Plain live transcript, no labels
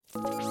Hi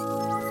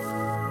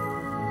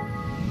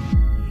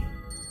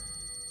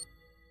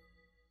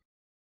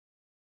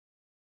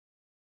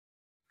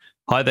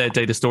there,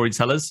 data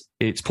storytellers.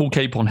 It's Paul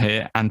Capon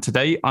here, and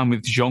today I'm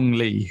with Xiong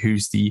Li,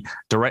 who's the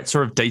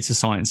Director of Data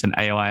Science and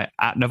AI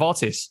at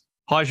Novartis.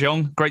 Hi,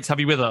 Xiong. Great to have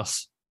you with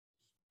us.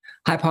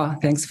 Hi, Paul.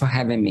 Thanks for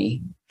having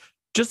me.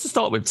 Just to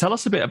start with, tell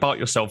us a bit about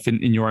yourself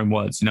in your own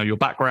words. You know, your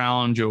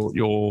background, your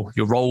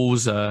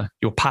roles,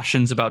 your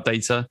passions about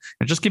data,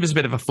 and just give us a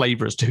bit of a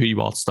flavor as to who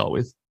you are to start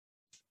with.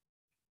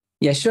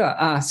 Yeah,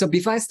 sure. So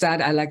before I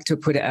start, I'd like to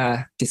put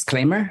a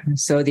disclaimer.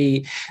 So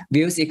the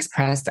views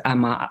expressed are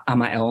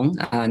my own,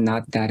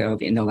 not that of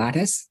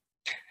Novartis.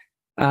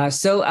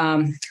 So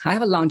I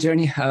have a long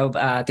journey of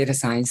data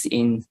science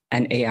and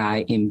AI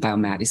in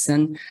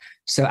biomedicine.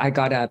 So I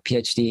got a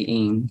PhD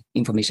in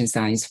information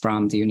science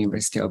from the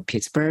University of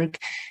Pittsburgh,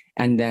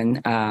 and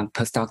then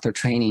postdoctoral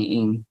training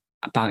in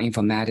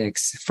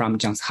bioinformatics from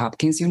Johns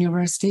Hopkins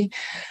University.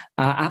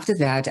 After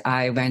that,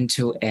 I went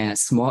to a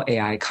small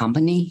AI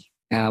company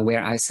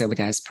where I served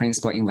as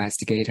principal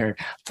investigator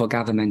for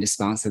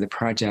government-sponsored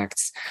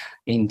projects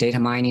in data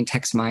mining,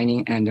 text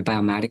mining, and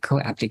biomedical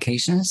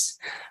applications.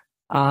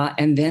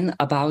 And then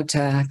about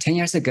 10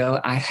 years ago,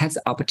 I had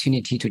the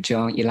opportunity to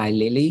join Eli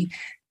Lilly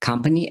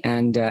company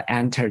and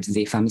entered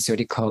the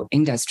pharmaceutical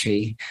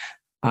industry,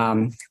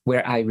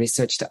 where I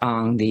researched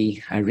on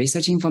the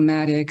research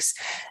informatics.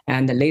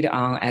 And later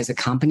on, as the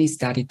company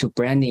started to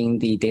branding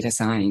the data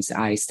science,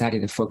 I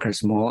started to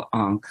focus more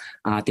on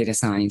data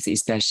science,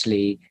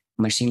 especially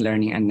machine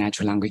learning and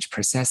natural language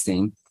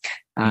processing.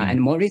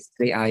 And more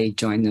recently, I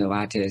joined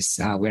Novartis,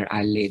 where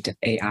I lead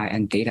AI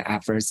and data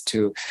efforts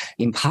to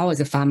empower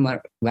the pharma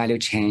value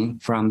chain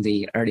from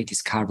the early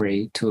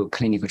discovery to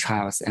clinical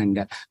trials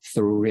and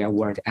through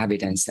real-world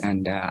evidence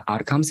and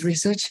outcomes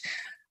research.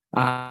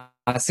 So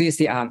you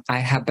see, I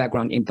have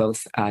background in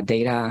both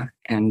data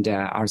and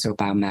also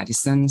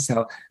biomedicine.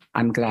 So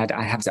I'm glad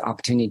I have the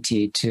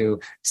opportunity to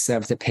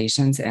serve the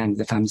patients and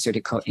the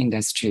pharmaceutical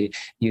industry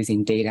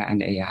using data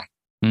and AI.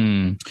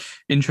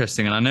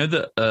 Interesting. And I know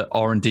that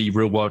R&D,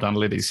 real-world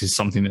analytics, is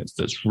something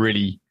that's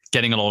really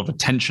getting a lot of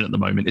attention at the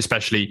moment,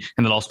 especially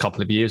in the last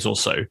couple of years or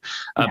so.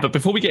 But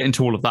before we get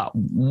into all of that,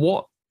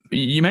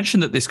 you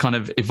mentioned that this kind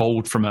of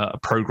evolved from a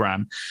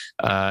program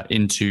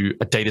into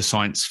a data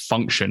science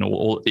function,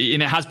 and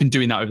it has been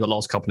doing that over the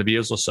last couple of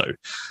years or so.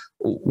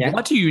 Yeah.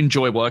 Why do you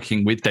enjoy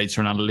working with data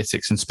and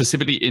analytics, and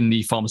specifically in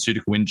the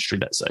pharmaceutical industry,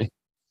 let's say?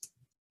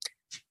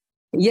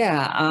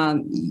 Yeah,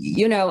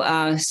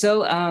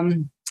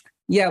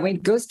 when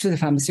it goes to the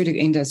pharmaceutical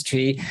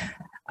industry,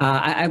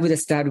 I would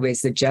start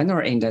with the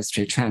general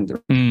industry trend,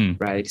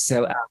 right?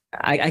 So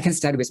I can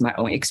start with my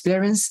own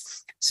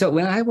experience. So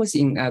when I was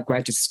in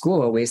graduate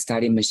school, we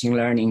studied machine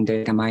learning,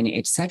 data mining,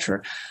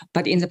 etc.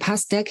 But in the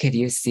past decade,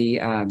 you see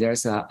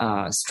there's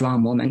a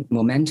strong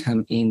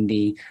momentum in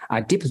the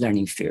deep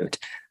learning field.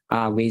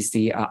 With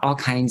the all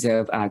kinds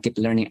of deep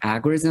learning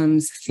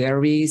algorithms,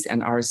 theories,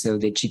 and also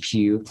the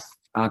GPU,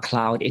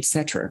 cloud,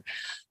 etc.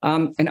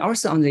 And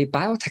also on the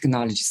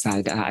biotechnology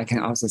side, I can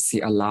also see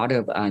a lot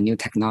of new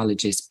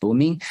technologies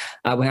booming.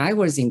 When I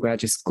was in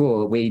graduate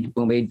school, when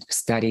we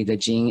studied the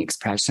gene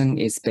expression,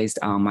 it's based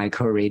on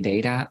microarray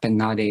data. But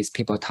nowadays,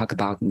 people talk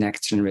about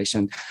next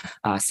generation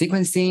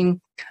sequencing,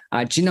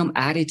 genome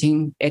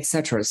editing,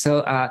 etc.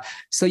 So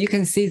you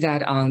can see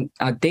that on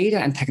data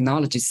and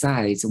technology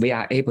sides, we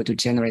are able to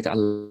generate a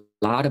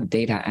lot of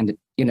data and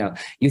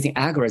using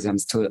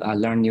algorithms to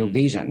learn new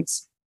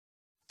visions.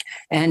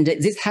 And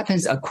this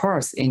happens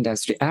across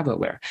industry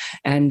everywhere.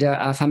 And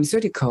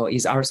pharmaceutical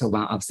is also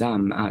one of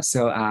them.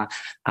 So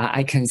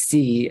I can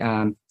see,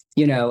 the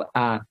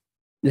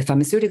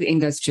pharmaceutical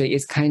industry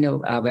is kind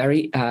of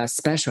very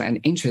special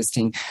and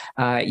interesting.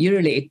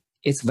 Usually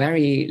it's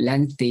very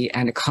lengthy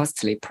and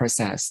costly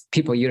process.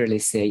 People usually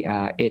say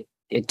it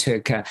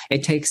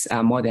takes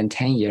more than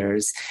 10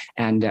 years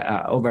and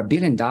over $1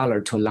 billion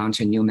to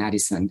launch a new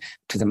medicine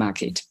to the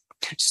market.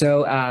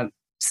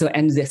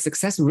 And the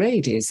success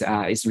rate is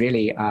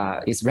relatively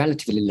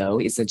low.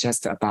 It's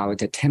just about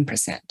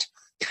 10%.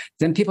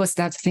 Then people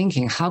start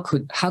thinking, how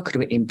could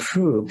we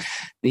improve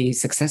the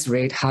success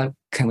rate? How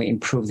can we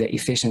improve the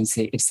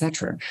efficiency,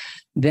 etc.?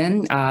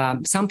 Then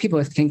some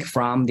people think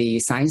from the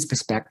science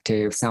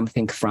perspective, some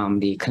think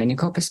from the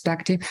clinical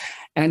perspective.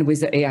 And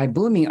with the AI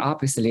booming,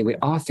 obviously, we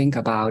all think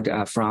about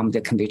from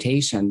the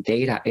computation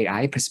data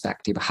AI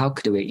perspective, how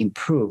could we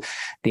improve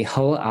the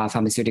whole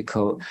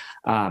pharmaceutical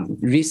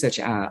research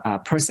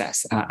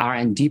process,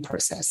 R&D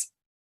process?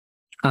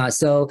 I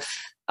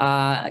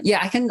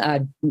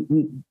can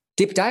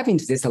deep dive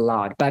into this a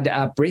lot, but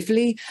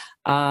briefly,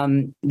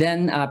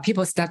 then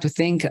people start to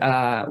think,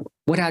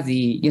 what are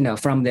the,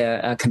 from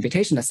the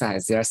computational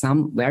side, there are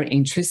some very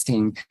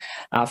interesting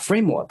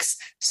frameworks.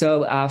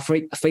 So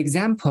for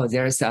example,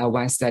 there's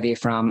one study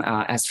from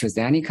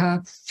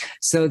AstraZeneca.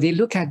 So they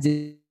look at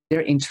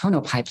their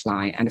internal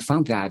pipeline and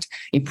found that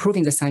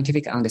improving the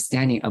scientific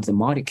understanding of the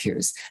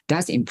molecules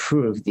does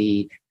improve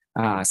the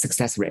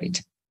success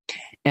rate.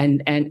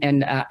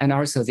 And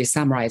also they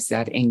summarize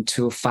that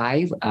into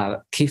 5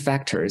 key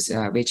factors,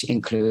 which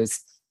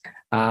includes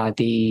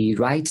the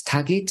right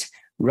target,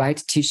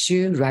 right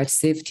tissue, right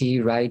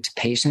safety, right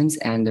patients,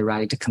 and the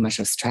right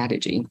commercial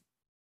strategy.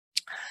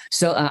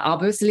 So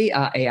obviously,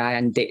 AI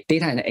and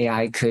data and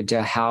AI could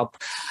help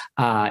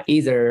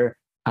either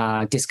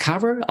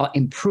discover or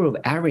improve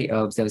every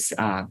of those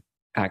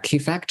key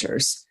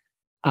factors.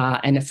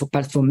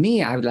 But for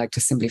me, I would like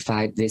to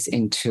simplify this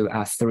into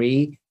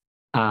 3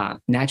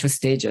 natural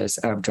stages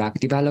of drug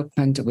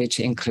development, which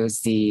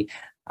includes the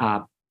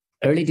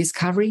early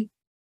discovery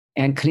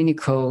and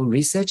clinical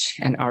research,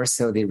 and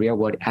also the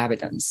real-world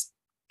evidence.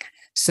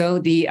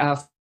 So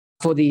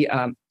for the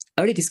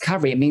early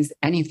discovery, it means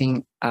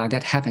anything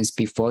that happens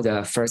before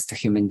the first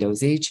human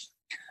dosage.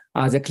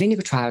 The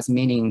clinical trials,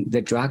 meaning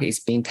the drug is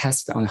being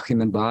tested on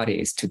human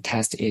bodies to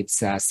test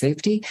its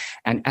safety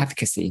and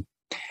efficacy.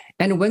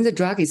 And when the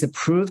drug is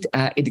approved,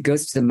 it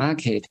goes to the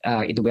market.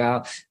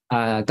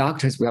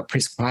 Doctors will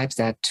prescribe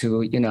that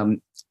to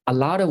a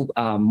lot of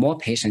more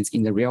patients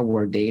in the real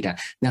world data.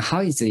 Now,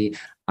 how is the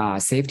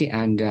safety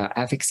and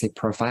efficacy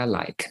profile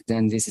like?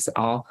 Then this is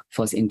all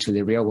falls into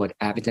the real world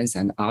evidence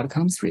and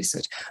outcomes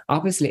research.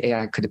 Obviously,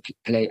 AI could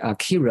play a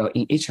key role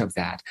in each of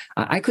that.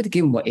 I could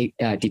give more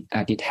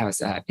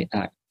details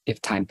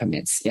if time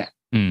permits. Yeah.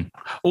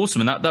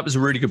 Awesome. And that was a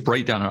really good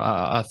breakdown.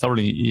 I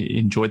thoroughly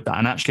enjoyed that.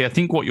 And actually, I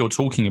think what you're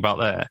talking about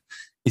there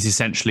is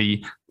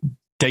essentially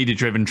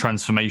data-driven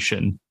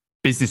transformation,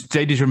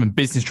 data-driven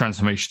business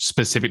transformation,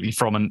 specifically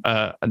from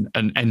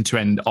an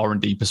end-to-end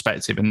R&D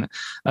perspective.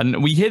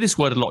 And we hear this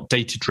word a lot,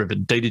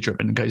 data-driven.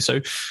 Okay,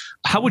 so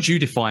how would you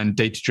define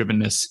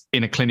data-drivenness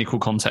in a clinical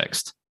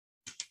context?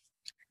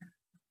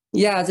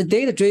 Yeah, the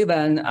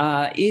data-driven,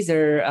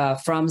 either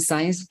from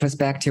science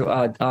perspective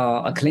or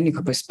a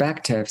clinical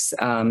perspectives.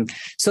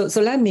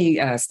 So let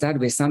me start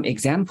with some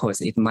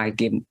examples. It might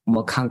give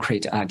more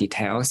concrete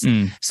details.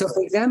 So,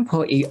 for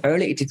example, in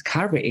early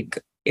discovery,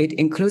 it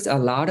includes a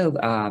lot of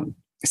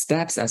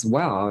steps as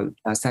well,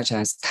 such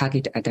as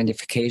target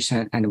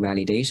identification and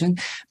validation.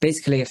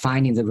 Basically,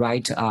 finding the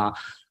right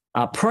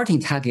protein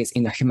targets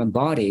in the human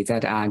body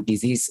that are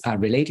disease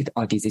related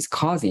or disease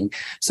causing.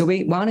 So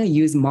we want to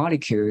use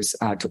molecules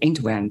to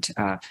intervent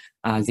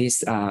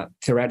those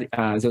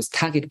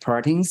target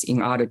proteins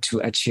in order to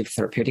achieve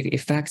therapeutic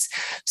effects.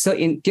 So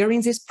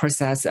during this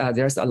process,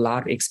 there's a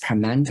lot of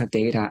experimental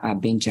data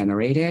being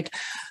generated,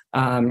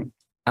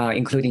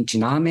 including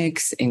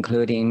genomics,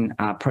 including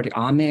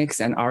proteomics,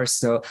 and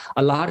also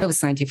a lot of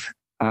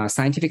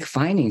scientific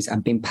findings are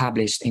being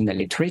published in the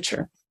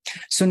literature.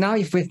 So now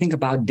if we think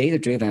about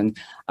data-driven,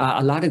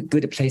 a lot of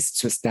good places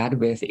to start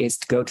with is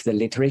to go to the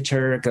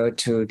literature, go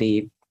to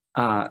the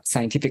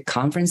scientific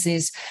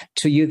conferences,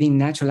 to using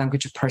natural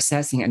language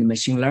processing and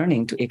machine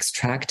learning to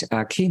extract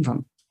key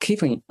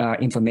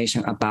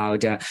information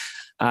about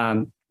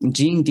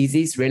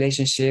gene-disease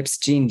relationships,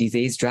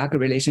 gene-disease drug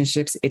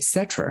relationships,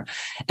 etc.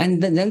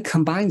 And then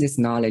combine this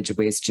knowledge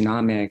with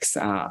genomics,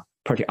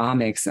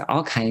 proteomics,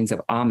 all kinds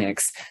of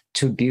omics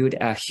to build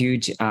a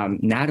huge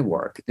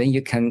network. Then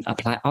you can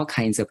apply all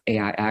kinds of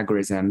AI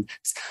algorithms,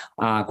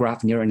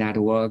 graph neural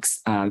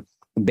networks,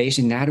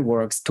 Bayesian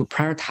networks to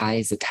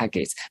prioritize the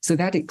targets so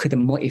that it could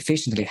more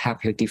efficiently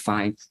help you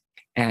define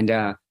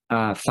and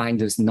find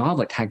those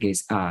novel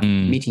targets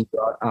meeting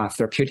your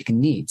therapeutic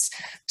needs.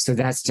 So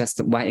that's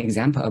just one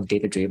example of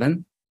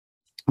data-driven,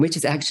 which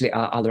is actually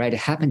already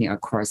happening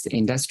across the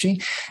industry.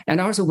 And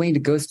also when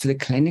it goes to the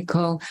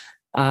clinical,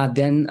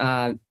 then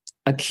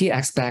a key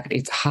aspect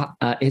is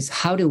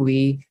how do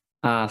we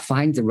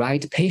find the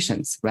right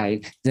patients,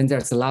 right? Then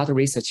there's a lot of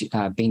research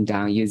being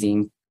done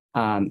using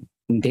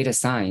data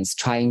science,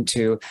 trying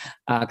to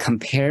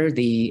compare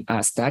the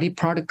study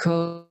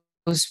protocols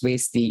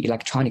with the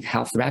electronic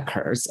health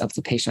records of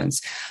the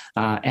patients.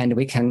 And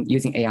we can,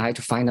 using AI,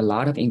 to find a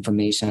lot of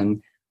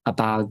information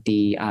about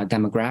the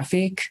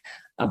demographic,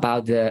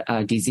 about the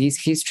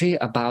disease history,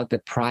 about the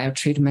prior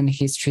treatment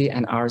history,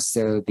 and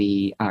also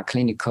the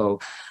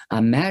clinical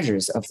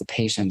measures of the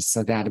patients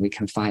so that we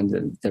can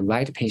find the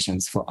right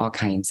patients for all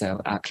kinds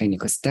of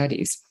clinical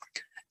studies.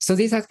 So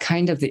these are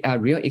kind of the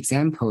real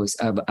examples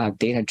of a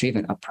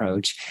data-driven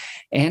approach.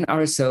 And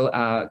also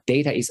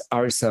data is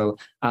also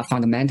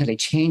fundamentally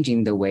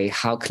changing the way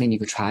how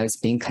clinical trials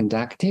being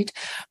conducted.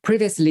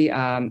 Previously,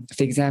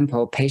 for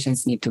example,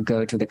 patients need to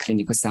go to the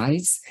clinical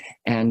sites,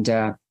 and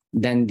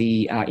then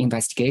the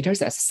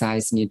investigators at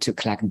sites need to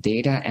collect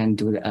data and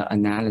do the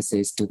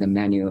analysis, do the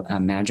manual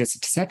measures,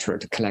 etc.,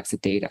 to collect the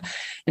data.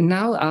 And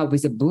now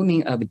with the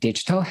booming of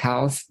digital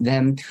health,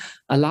 then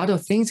a lot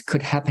of things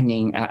could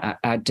happening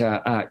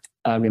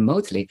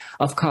remotely,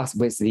 of course,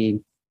 with the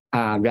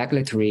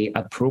regulatory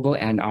approval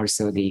and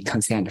also the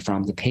consent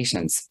from the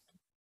patients.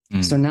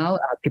 So now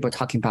people are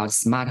talking about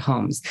smart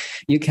homes.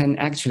 You can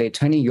actually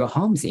turn your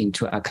homes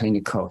into a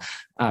clinical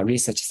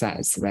research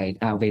sites, right,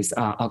 with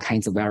all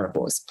kinds of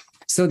wearables.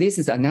 So this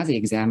is another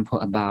example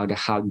about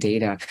how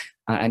data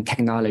and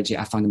technology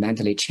are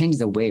fundamentally changing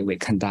the way we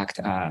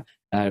conduct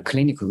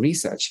clinical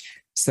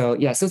research. So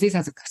yeah, so these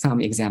are some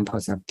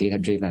examples of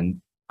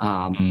data-driven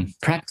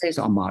practice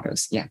or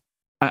models. Yeah.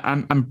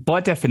 And by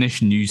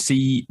definition, you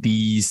see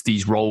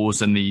these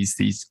roles and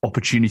these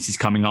opportunities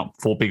coming up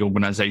for big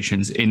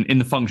organizations in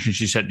the functions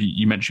you said.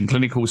 You mentioned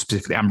clinical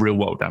specifically and real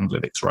world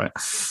analytics, right?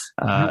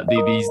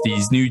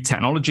 These new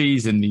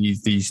technologies and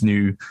these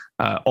new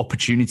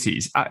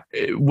opportunities.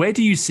 Where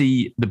do you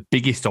see the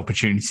biggest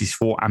opportunities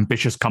for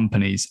ambitious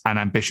companies and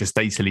ambitious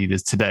data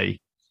leaders today?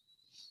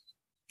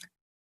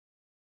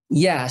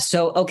 Yeah.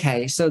 So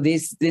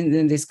this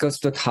goes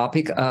to the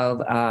topic of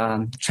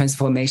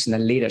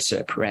transformational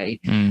leadership, right?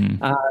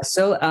 I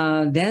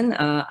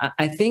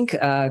think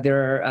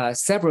there are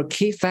several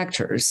key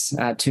factors.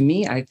 To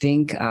me, I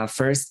think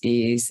first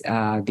is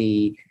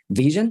the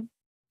vision,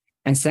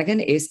 and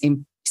second is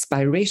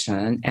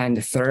inspiration, and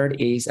the third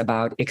is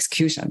about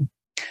execution.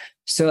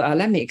 So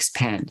let me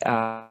expand.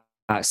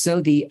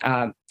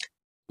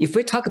 If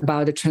we talk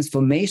about the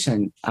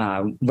transformation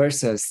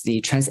versus the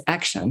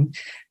transaction.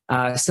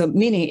 So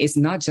meaning it's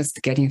not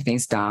just getting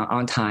things done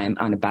on time,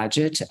 on a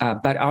budget,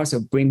 but also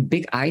bring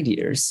big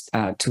ideas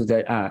to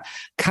the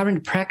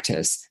current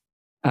practice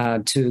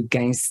to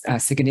gain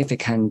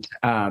significant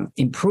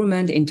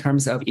improvement in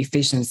terms of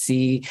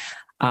efficiency,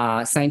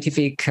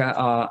 scientific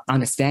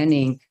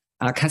understanding,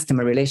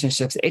 customer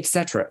relationships,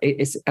 etc.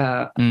 It's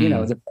the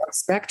broad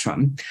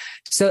spectrum.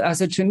 So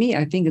to me,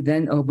 I think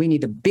then we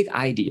need the big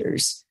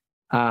ideas,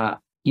 from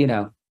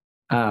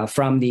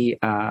the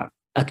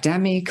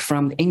academic,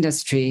 from the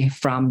industry,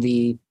 from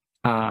the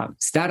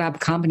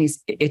startup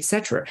companies,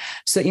 etc.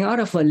 So in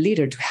order for a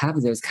leader to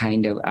have those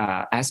kind of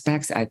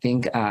aspects, I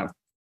think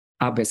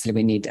obviously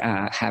we need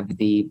to have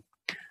the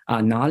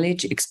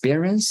knowledge,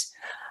 experience,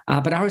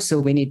 but also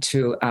we need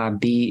to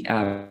be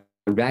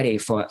ready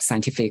for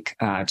scientific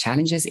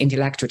challenges,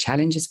 intellectual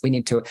challenges. We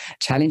need to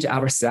challenge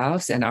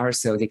ourselves and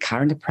also the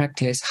current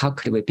practice. How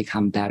could we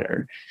become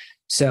better?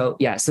 So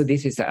so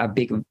this is a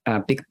big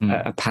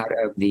part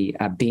of the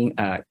being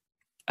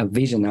a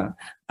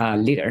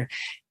visionary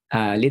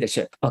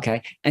leadership.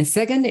 Okay. And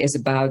second is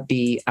about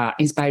the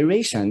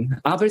inspiration.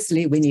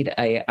 Obviously, we need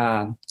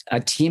a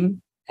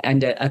team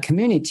and a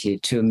community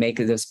to make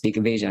those big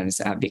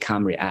visions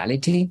become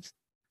reality.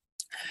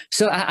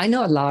 So I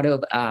know a lot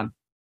of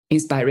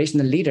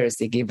inspirational leaders.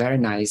 They give very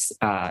nice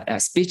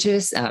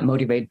speeches,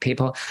 motivate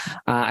people.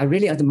 I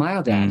really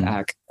admire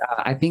that.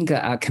 I think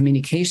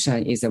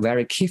communication is a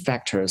very key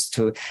factor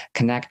to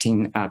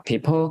connecting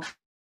people,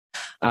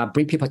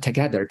 bring people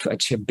together to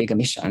achieve bigger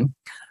mission.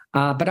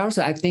 But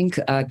also, I think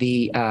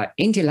the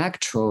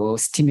intellectual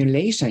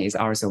stimulation is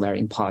also very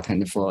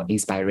important for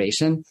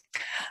inspiration,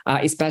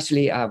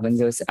 especially when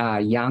those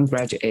young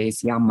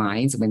graduates, young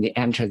minds, when they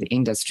enter the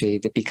industry,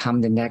 they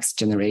become the next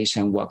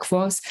generation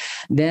workforce.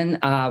 Then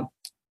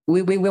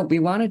we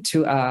wanted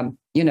to,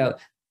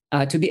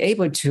 to be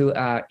able to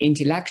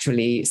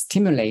intellectually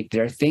stimulate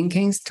their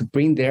thinkings, to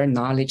bring their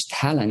knowledge,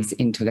 talents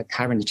into the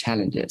current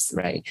challenges,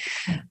 right?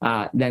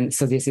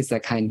 So this is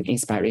the kind of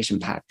inspiration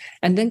part.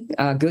 And then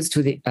goes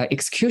to the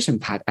execution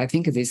part. I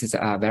think this is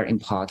very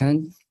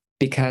important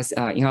because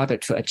in order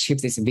to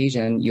achieve this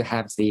vision, you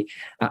have the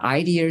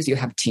ideas, you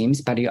have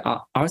teams, but you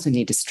also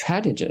need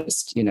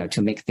strategists,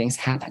 to make things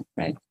happen,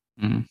 right?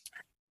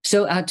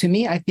 So to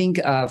me, I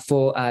think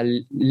for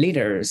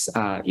leaders,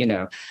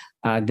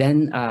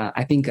 then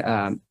I think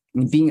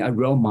being a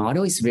role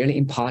model is really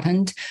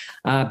important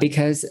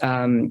because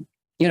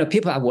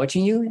people are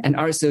watching you, and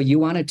also you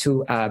wanted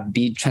to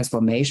be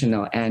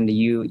transformational, and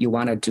you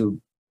wanted to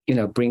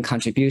bring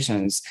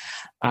contributions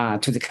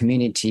to the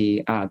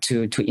community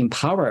to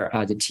empower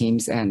the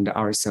teams and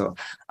also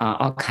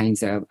all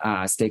kinds of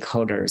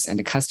stakeholders and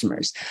the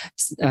customers.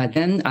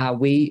 Then I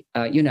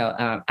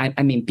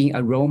mean, being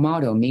a role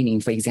model,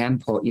 meaning, for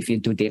example, if you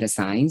do data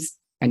science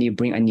and you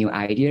bring a new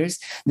ideas,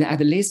 then at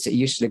least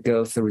you should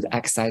go through the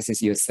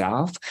exercises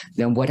yourself.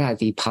 Then what are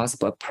the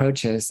possible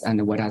approaches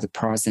and what are the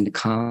pros and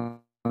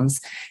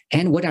cons,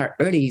 and what are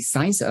early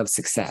signs of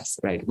success,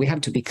 right? We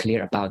have to be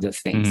clear about those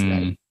things,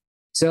 right?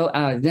 So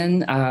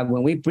then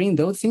when we bring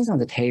those things on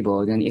the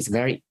table, then it's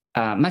very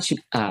much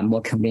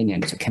more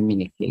convenient to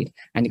communicate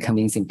and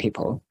convincing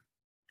people.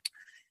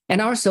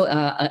 And also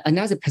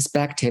another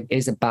perspective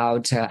is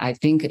about, I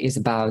think, is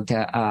about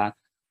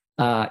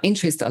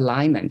interest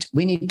alignment.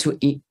 We need to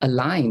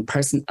align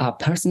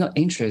personal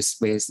interests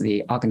with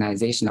the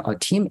organization or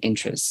team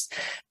interests,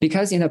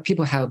 because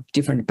people have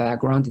different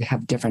backgrounds, they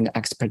have different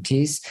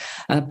expertise.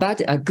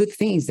 But a good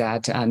thing is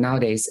that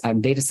nowadays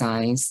data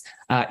science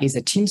is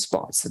a team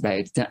sport,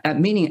 right?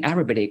 Meaning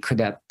everybody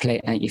could play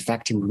an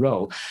effective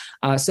role.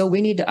 So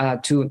we need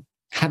to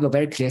have a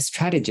very clear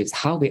strategies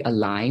how we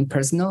align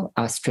personal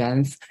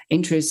strength,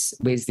 interests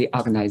with the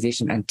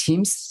organization and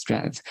team's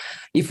strength.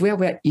 If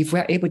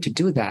we're able to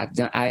do that,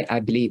 then I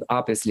believe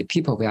obviously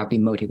people will be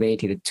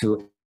motivated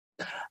to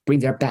bring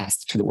their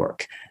best to the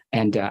work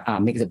and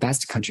make the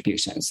best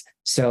contributions.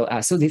 So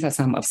these are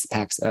some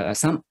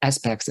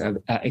aspects of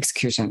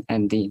execution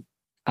and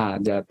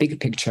the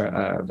big picture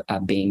of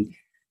being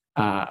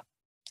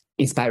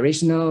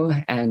inspirational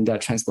and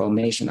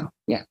transformational.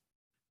 Yeah.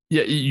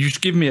 Yeah, you've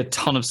given me a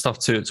ton of stuff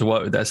to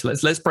work with there. So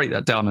let's break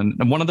that down.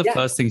 And one of the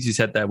first things you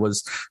said there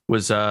was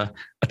a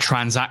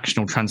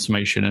transactional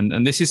transformation.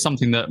 And this is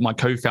something that my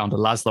co-founder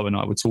Laszlo and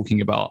I were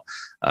talking about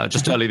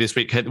just earlier this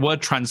week. The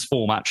word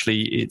transform,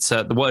 actually, it's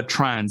the word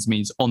trans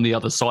means on the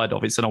other side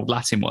of. It's an old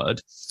Latin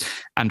word.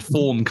 And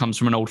form comes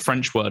from an old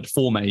French word,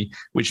 forme,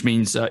 which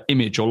means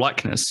image or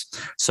likeness.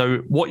 So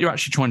what you're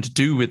actually trying to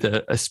do with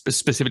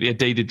specifically a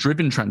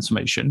data-driven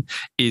transformation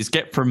is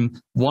get from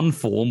one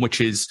form, which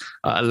is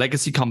a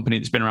legacy company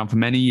that's been around for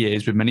many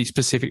years with many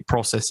specific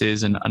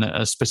processes and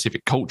a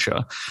specific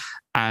culture,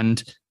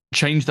 and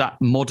change that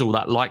model,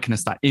 that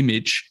likeness, that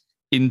image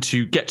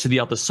into get to the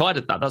other side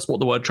of that. That's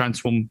what the word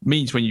transform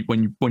means when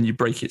you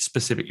break it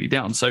specifically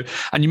down. So,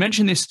 and you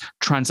mentioned this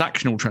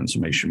transactional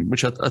transformation,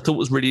 which I thought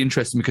was really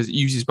interesting because it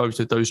uses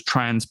both of those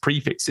trans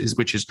prefixes,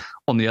 which is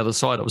on the other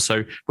side of.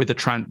 So with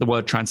the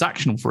word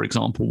transactional, for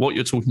example, what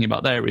you're talking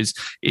about there is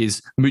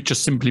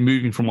just simply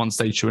moving from one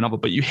stage to another,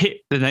 but you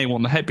hit the nail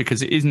on the head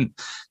because it isn't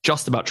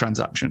just about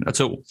transaction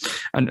at all.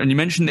 And you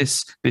mentioned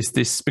this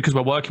because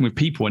we're working with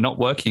people, we're not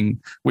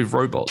working with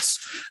robots.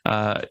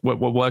 We're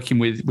working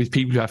with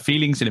people who have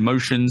feelings and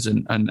emotions,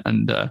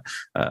 and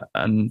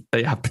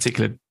they have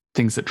particular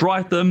things that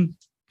drive them.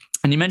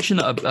 And you mentioned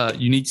that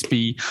you need to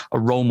be a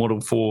role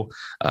model for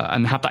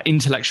and have that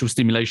intellectual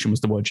stimulation was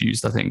the word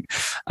used, I think.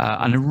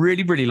 And I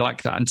really, really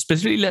like that. And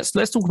specifically, let's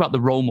talk about the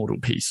role model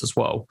piece as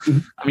well. Mm-hmm.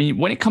 I mean,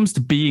 when it comes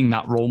to being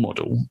that role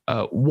model,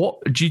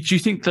 what do you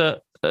think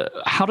that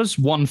how does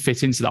one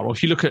fit into that? Or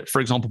if you look at, for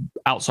example,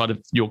 outside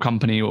of your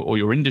company or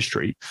your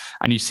industry,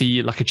 and you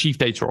see like a chief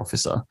data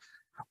officer,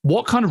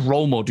 what kind of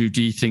role model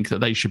do you think that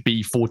they should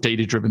be for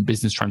data-driven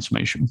business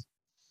transformation?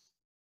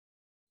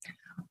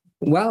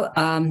 Well,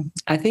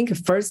 I think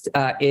first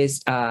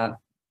is have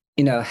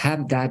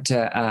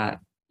that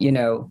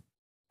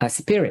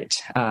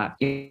spirit.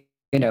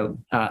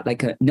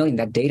 Knowing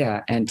that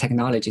data and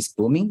technology is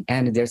booming,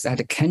 and there's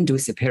that can-do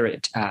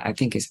spirit. I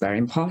think is very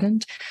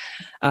important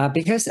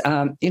because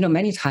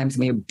many times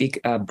when you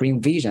bring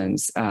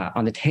visions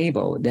on the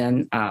table,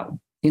 then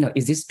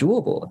is this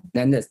doable?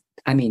 Then the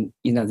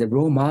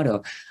role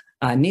model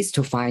needs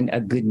to find a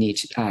good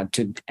niche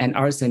and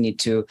also need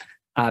to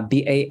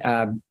be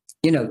have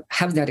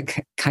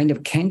that kind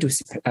of can-do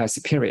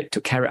spirit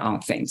to carry on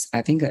things.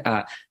 I think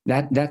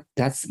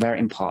that's very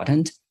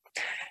important,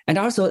 and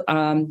also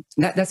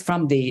that's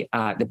from the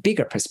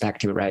bigger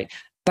perspective, right?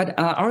 But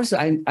also,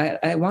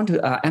 I want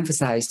to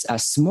emphasize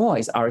small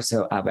is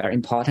also very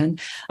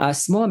important.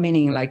 Small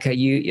meaning like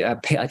you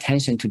pay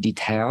attention to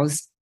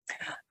details.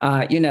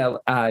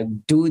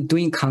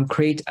 Doing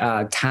concrete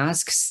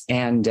tasks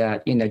and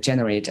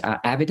generate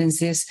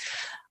evidences.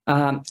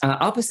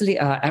 Obviously,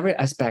 every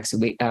aspects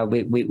we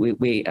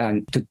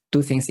to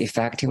do things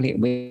effectively,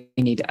 we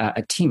need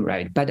a team,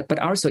 right? But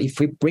also, if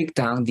we break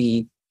down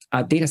the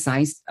data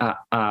science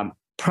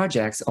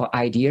projects or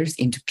ideas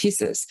into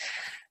pieces,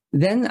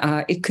 then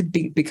it could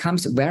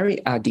becomes very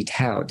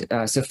detailed.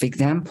 So, for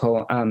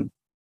example.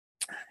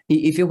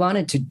 If you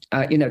wanted to,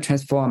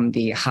 transform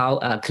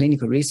how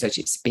clinical research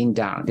is being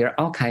done, there are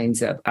all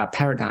kinds of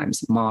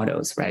paradigms,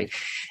 models, right?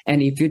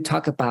 And if you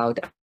talk about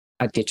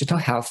digital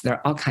health, there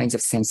are all kinds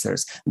of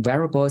sensors,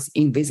 wearables,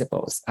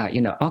 invisibles,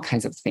 all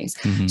kinds of things.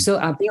 Mm-hmm. So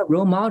being a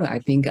role model, I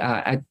think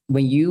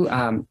when you,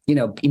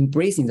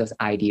 embracing those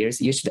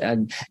ideas, you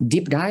should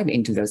deep dive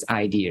into those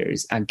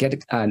ideas and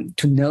get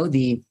to know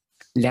the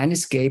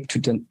landscape,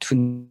 to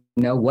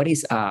know what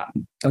is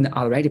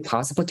already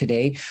possible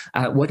today,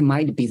 what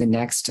might be the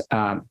next,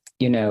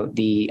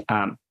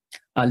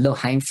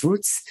 low-hanging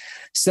fruits.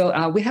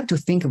 So we have to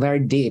think very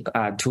deep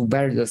to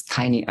those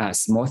tiny,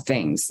 small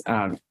things,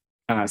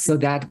 so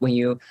that when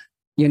you,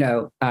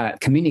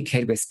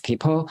 communicate with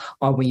people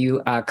or when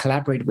you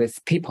collaborate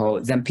with people,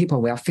 then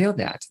people will feel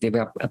that, they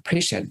will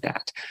appreciate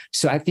that.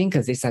 So I think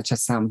these are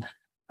just some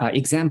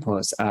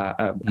examples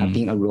of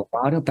being a role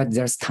model, but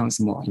there's tons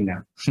more,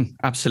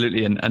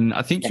 Absolutely. And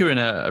I think you're in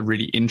a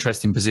really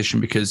interesting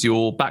position because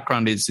your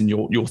background is, and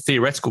your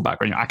theoretical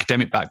background, your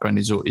academic background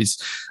is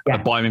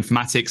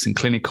bioinformatics and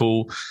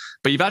clinical,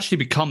 but you've actually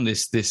become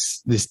this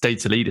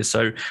data leader.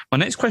 So my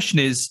next question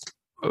is,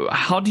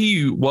 how do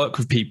you work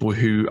with people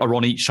who are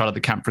on each side of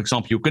the camp? For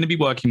example, you're going to be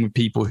working with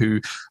people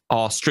who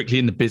are strictly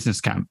in the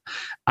business camp.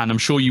 And I'm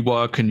sure you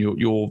work and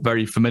you're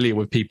very familiar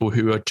with people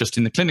who are just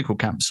in the clinical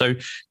camp. So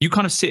you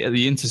kind of sit at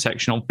the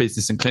intersection of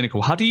business and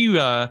clinical. How do you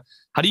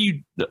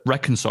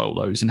reconcile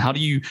those? And how do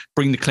you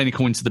bring the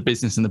clinical into the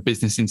business and the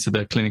business into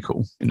the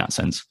clinical in that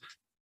sense?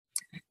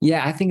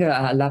 Yeah, I think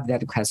I love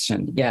that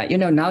question. Yeah,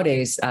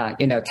 nowadays,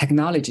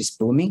 technology is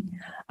booming,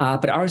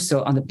 but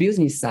also on the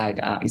business side,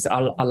 is a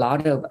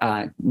lot of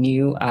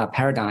new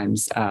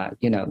paradigms,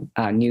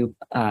 new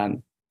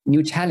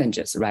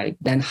challenges, right?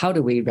 Then how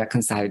do we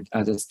reconcile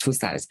those two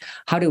sides?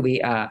 How do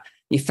we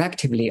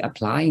effectively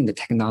applying the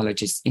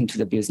technologies into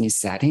the business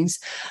settings?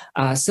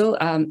 So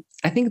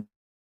I think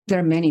there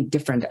are many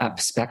different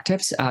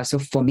perspectives. So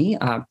for me,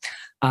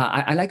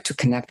 I like to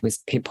connect with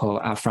people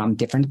from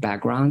different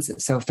backgrounds.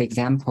 So for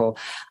example,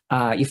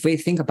 if we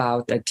think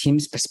about the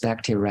team's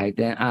perspective, right,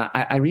 then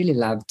I really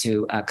love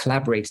to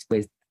collaborate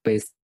with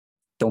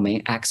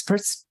domain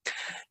experts.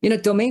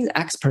 Domain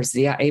experts,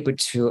 they are able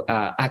to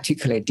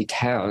articulate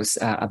details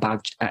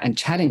about and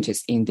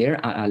challenges in their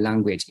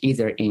language,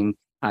 either in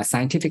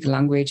scientific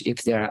language,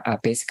 if they are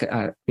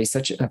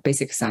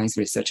basic science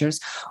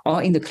researchers,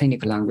 or in the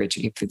clinical language,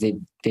 if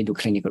they do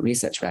clinical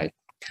research, right?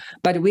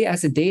 But we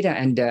as a data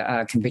and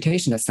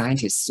computational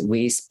scientists,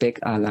 we speak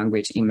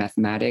language in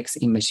mathematics,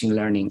 in machine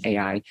learning,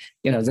 AI,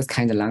 this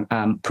kind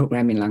of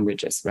programming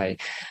languages, right?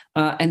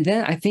 And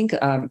then I think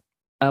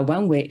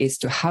one way is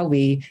to how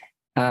we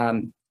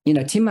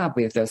team up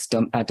with those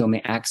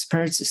domain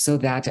experts so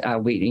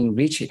that we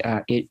enrich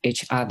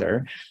each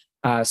other.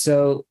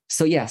 So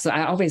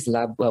I always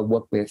love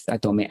work with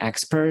domain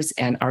experts,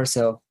 and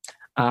also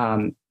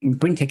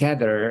bring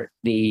together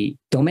the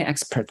domain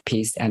expert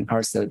piece and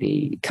also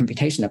the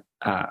computational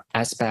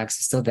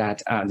aspects so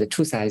that the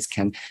two sides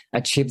can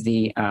achieve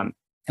the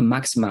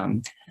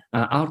maximum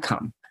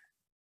outcome.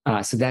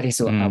 So that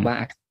is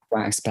one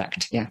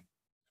aspect. Yeah.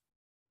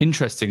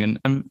 Interesting.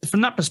 And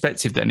from that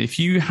perspective, then, if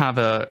you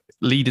have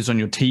leaders on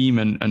your team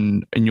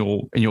and in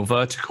your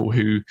vertical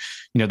who,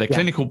 they're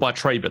clinical by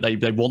trade, but they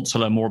want to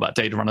learn more about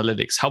data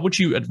analytics, how would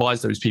you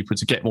advise those people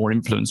to get more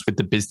influence with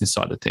the business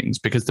side of things?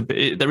 Because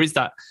there is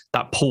that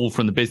pull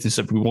from the business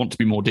of we want to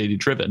be more data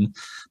driven,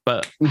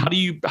 but how do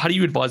you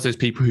advise those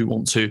people who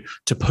want to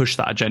push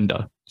that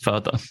agenda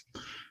further?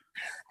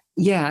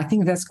 Yeah, I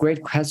think that's a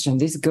great question.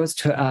 This goes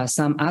to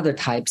some other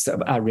types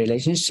of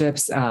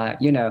relationships.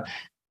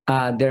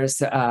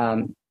 There's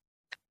app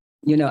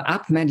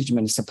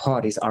management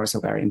support is also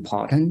very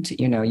important.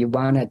 You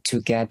wanted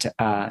to get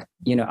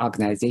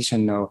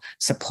organizational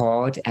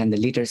support and the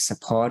leader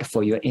support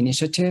for your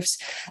initiatives.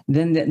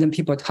 Then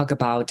people talk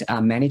about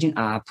managing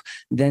app.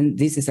 Then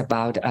this is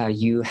about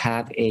you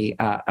have a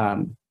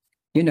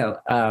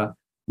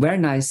very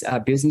nice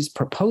business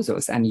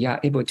proposals, and you are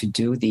able to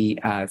do the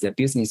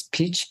business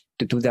pitch,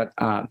 to do that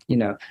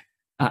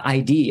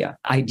idea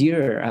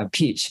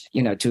pitch,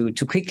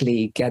 to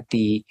quickly get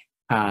the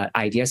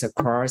ideas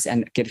across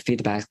and get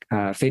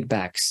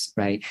feedbacks,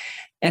 right?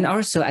 And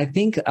also, I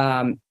think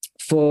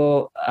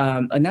for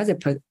another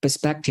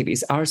perspective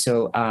is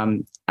also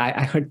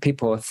I heard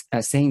people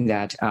saying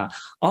that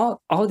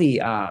all the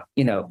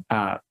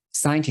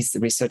scientists,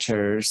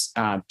 researchers,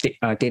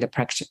 data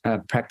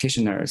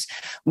practitioners,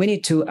 we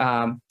need to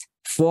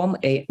form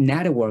a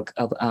network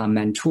of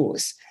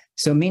mentors.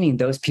 So meaning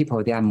those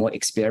people, they are more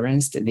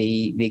experienced,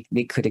 they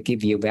could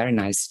give you very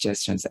nice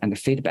suggestions and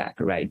feedback,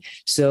 right?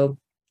 So,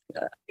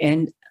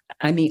 and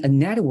I mean, a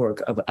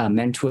network of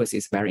mentors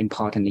is very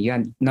important. You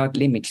are not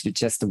limited to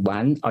just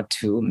one or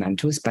two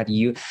mentors, but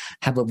you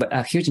have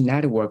a huge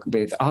network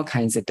with all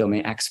kinds of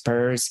domain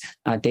experts,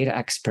 data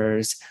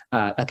experts,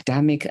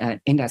 academic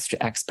industry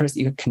experts.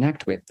 You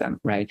connect with them,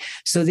 right?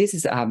 So this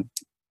is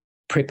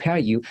prepare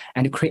you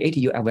and create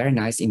you a very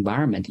nice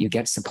environment. You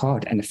get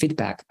support and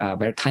feedback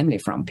very timely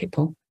from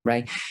people,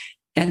 right?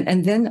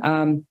 And then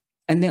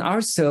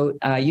also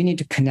you need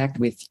to connect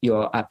with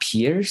your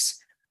peers.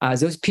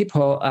 Those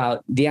people,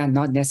 they are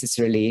not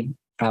necessarily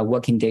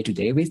working day to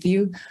day with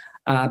you,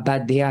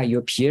 but they are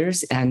your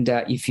peers. And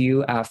if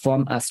you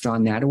form a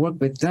strong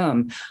network with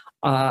them,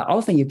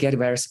 often you get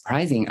very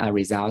surprising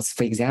results.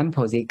 For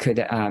example, they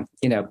could,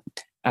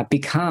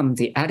 become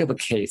the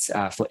advocates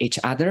for each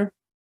other.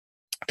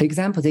 For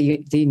example,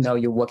 they know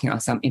you're working on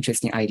some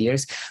interesting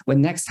ideas.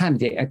 When next time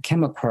they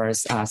came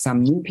across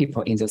some new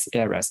people in those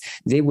areas,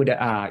 they would,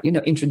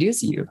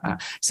 introduce you.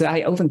 So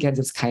I often get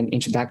those kind of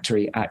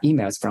introductory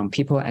emails from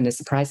people, and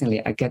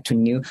surprisingly, I get to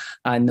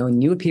know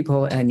new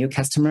people and new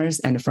customers,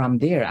 and from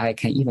there, I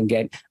can even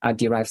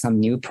derive some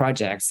new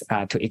projects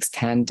to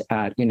extend,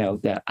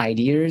 the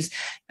ideas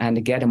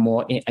and get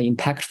more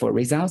impactful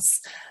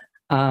results.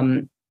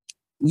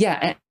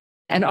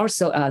 And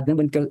also, then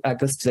when it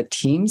goes to the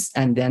teams,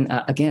 and then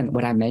again,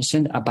 what I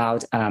mentioned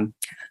about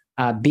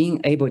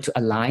being able to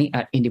align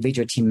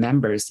individual team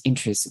members'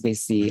 interests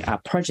with the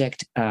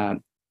project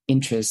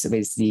interests,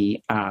 with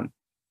the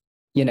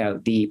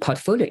the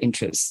portfolio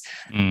interests.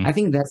 I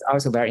think that's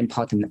also very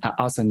important.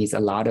 Also needs a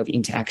lot of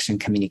interaction,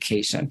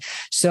 communication.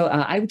 So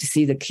I would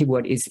say the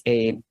keyword is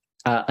a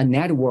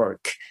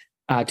network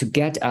to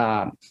get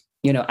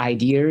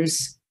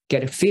ideas,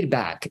 get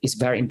feedback is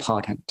very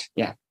important.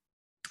 Yeah.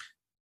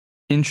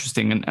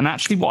 Interesting. And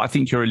actually what I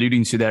think you're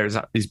alluding to there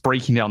is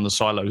breaking down the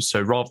silos.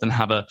 So rather than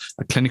have a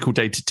clinical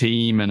data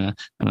team and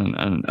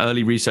an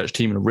early research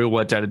team and a real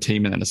world data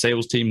team and then a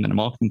sales team and then a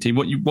marketing team,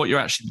 what you're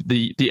actually,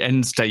 the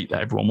end state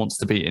that everyone wants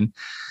to be in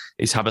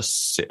is have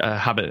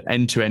an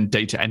end-to-end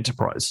data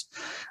enterprise.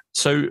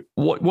 So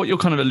what you're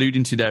kind of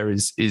alluding to there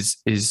is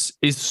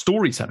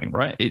storytelling,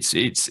 right?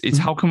 It's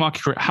how can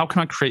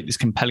I create this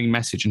compelling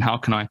message, and how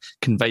can I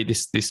convey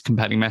this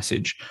compelling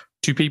message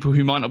to people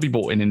who might not be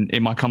bought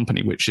in my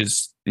company, which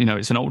is,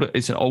 it's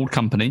an old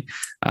company.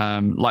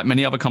 Like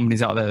many other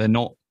companies out there, they're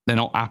not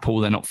Apple,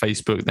 they're not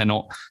Facebook, they're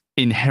not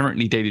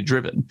inherently data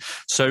driven.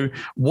 So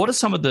what are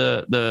some of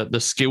the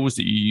skills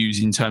that you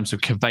use in terms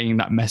of conveying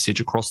that message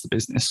across the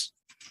business?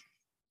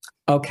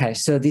 Okay,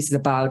 so this is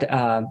about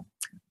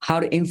how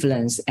to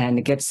influence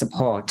and get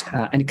support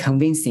and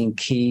convincing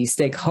key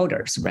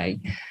stakeholders, right?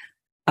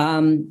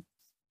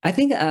 I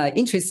think,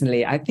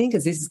 interestingly, I think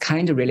this is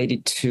kind of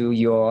related to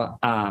your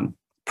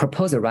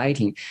proposal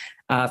writing.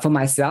 For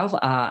myself,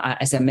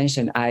 as I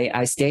mentioned,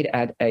 I stayed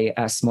at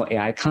a small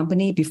AI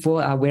company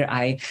before, where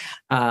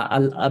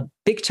a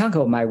big chunk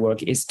of my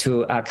work is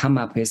to come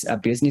up with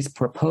business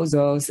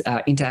proposals,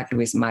 interact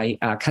with my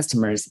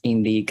customers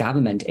in the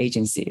government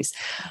agencies.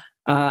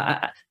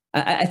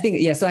 I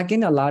think, yeah, so I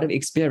gained a lot of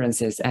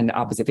experiences and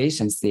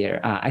observations there.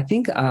 I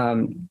think,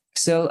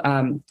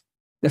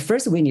 the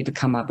first, we need to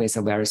come up with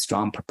a very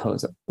strong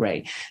proposal,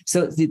 right?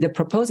 So the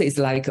proposal is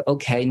like,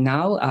 okay,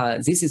 now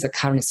this is a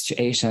current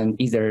situation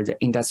either the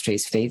industry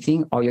is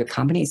facing or your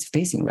company is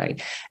facing,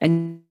 right?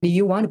 And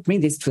you want to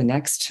bring this to the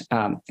next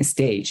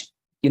stage,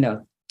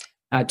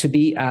 to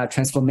be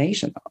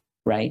transformational,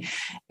 right?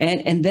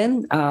 And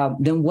then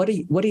what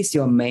is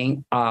your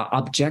main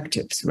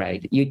objectives,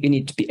 right? You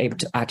need to be able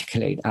to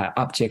articulate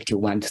objective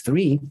 1 to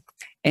 3,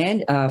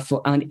 and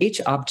on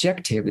each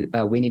objective,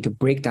 we need to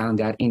break down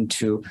that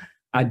into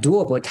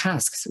doable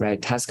tasks, right?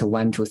 Task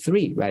 1 to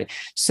 3, right?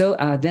 So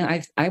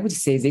then I would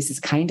say this is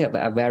kind of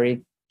a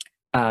very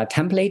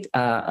template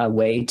a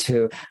way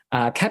to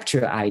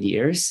capture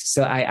ideas.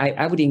 So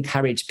I would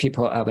encourage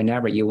people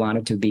whenever you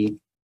want to be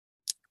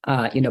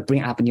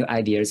bring up new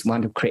ideas,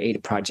 want to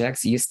create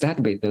projects, you start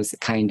with those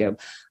kind of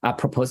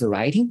proposal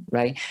writing,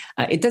 right?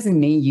 It doesn't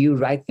mean you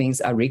write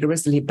things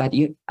rigorously, but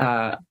you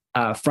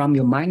from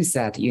your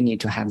mindset, you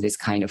need to have this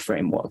kind of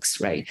frameworks,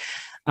 right?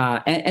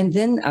 And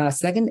then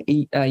second,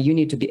 you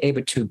need to be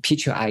able to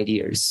pitch your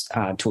ideas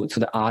to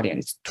the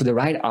audience, to the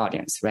right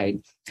audience, right?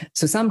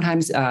 So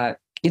sometimes,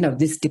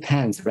 this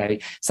depends,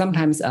 right?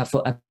 Sometimes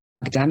for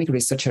academic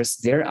researchers,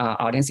 their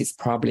audience is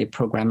probably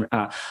program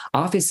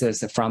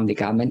officers from the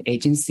government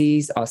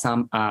agencies or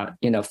some,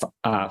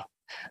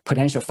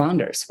 potential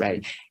founders,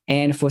 right?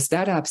 And for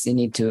startups, you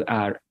need to,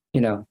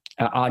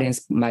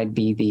 audience might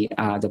be the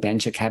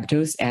venture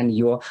capitals, and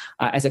your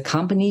as a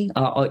company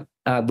or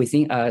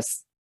within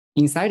us.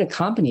 Inside a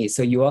company,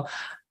 so your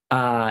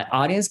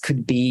audience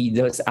could be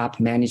those up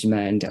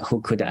management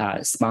who could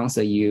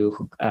sponsor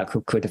you,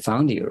 who could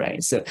fund you,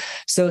 right? So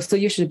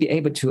you should be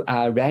able to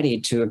ready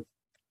to,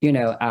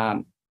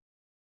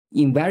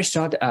 in very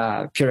short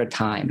period of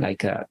time,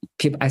 like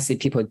I see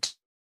people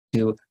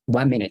do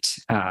 1 minute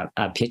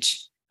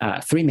pitch,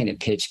 3-minute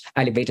pitch,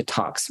 elevator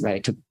talks,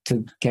 right,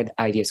 to get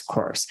ideas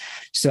across.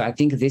 So I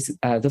think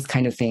those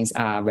kind of things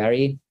are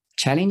very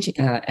challenging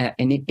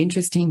and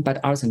interesting, but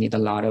also need a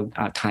lot of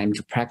time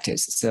to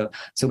practice. So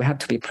we have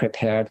to be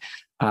prepared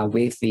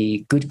with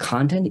the good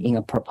content in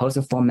a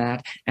proposal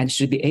format, and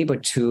should be able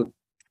to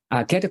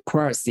get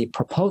across the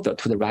proposal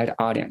to the right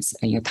audience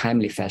in a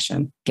timely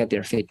fashion, get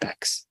their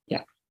feedbacks.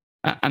 Yeah.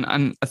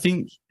 And I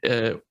think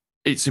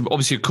it's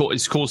obviously, of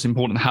course,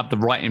 important to have the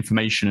right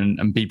information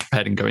and be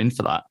prepared and go in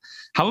for that.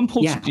 How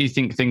important do you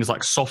think things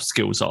like soft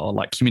skills are,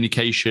 like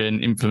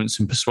communication, influence,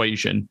 and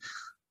persuasion,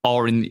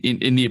 are in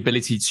the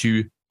ability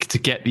to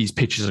get these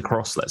pitches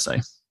across, let's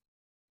say?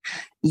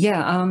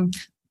 Yeah,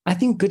 I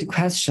think good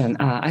question.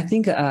 I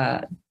think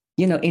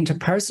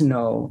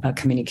interpersonal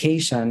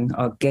communication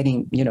or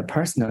getting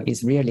personal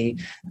is really,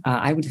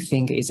 I would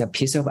think, is a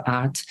piece of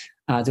art.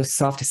 The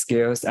soft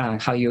skills,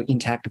 how you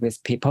interact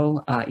with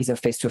people, either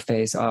face to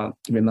face or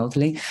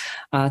remotely,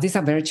 these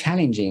are very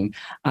challenging.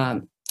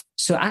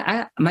 So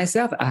I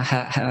myself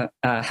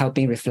have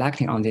been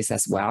reflecting on this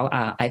as well.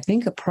 I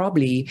think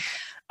probably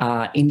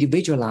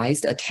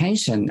individualized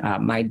attention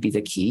might be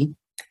the key,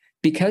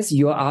 because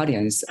your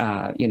audience,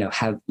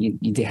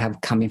 they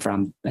have coming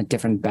from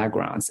different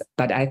backgrounds.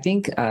 But I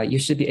think you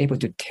should be able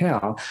to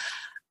tell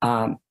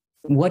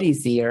what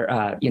is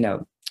their,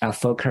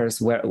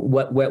 focus,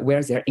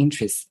 where their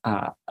interest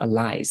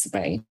lies,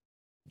 right?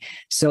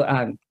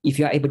 So if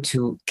you are able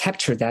to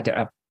capture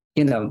that,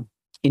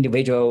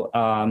 individual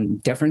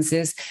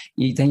differences,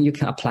 then you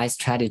can apply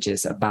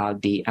strategies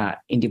about the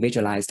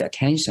individualized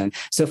attention.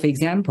 So for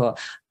example,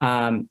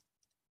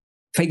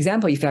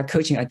 if you are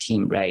coaching a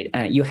team, right,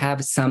 you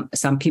have some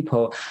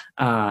people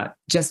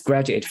just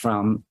graduate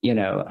from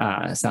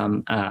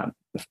some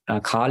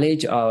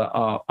college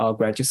or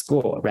graduate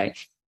school, right?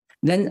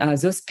 Then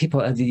those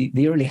people, they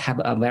really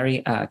have a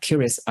very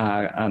curious,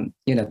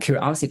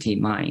 curiosity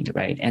mind,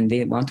 right? And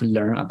they want to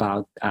learn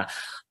about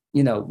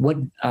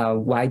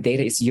why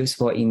data is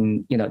useful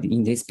in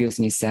these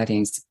business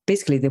settings.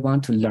 Basically, they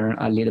want to learn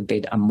a little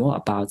bit more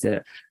about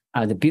the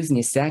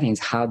business settings,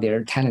 how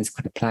their talents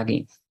could plug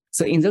in.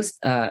 So in those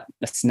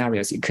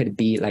scenarios, it could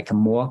be like a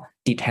more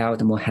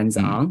detailed, more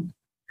hands-on.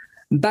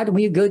 But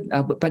when you go,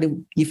 but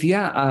if you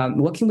are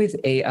working with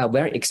a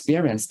very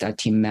experienced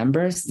team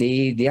members,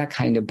 they are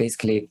kind of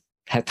basically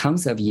have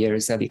tons of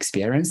years of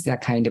experience. They're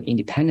kind of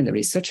independent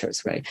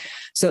researchers, right?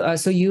 So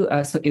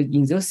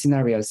in those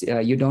scenarios,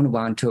 you don't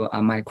want to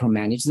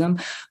micromanage them,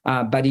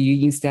 but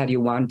instead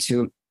you want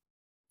to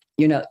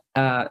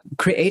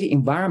create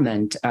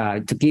environment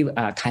to give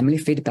timely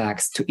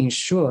feedbacks to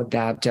ensure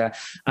that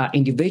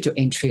individual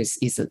interest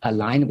is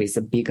aligned with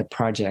the bigger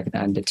project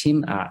and the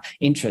team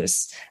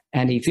interests.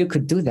 And if you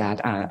could do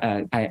that,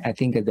 I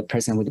think that the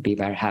person would be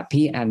very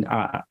happy and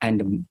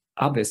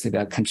obviously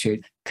will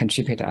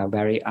contribute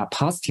very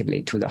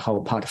positively to the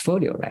whole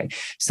portfolio, right?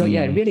 So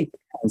yeah, it really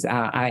depends.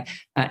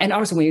 And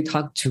also when you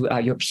talk to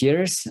your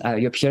peers are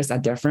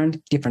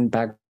different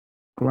backgrounds.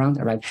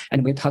 Right,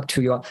 and we talk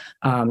to your,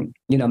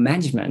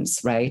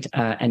 managements, right,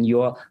 and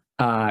your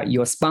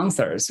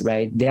sponsors,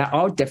 right. They are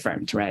all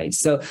different, right.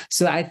 So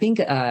I think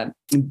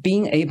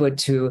being able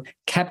to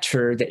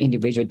capture the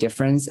individual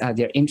difference,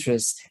 their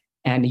interests,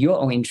 and your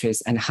own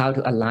interests, and how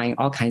to align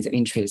all kinds of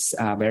interests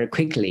very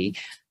quickly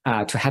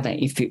to have an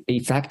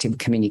effective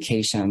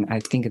communication. I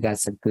think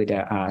that's a good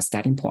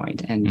starting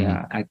point, and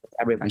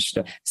everyone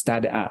should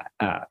start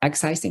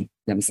exercising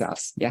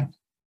themselves. Yeah.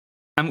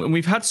 And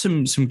we've had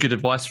some good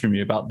advice from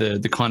you about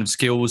the kind of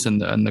skills and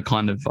the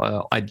kind of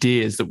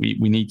ideas that we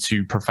need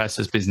to profess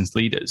as business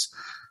leaders.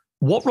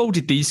 What role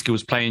did these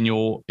skills play in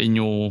your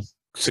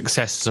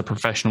success as a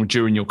professional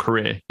during your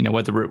career?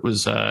 Whether it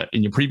was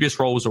in your previous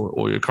roles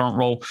or your current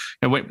role.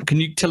 Can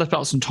you tell us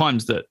about some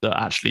times that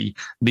actually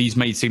these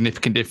made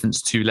significant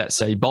difference to, let's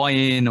say,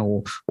 buy-in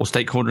or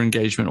stakeholder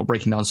engagement or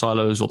breaking down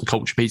silos or the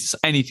culture pieces,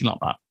 anything like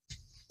that?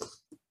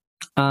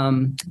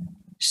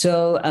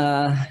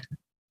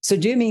 So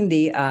do you mean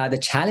the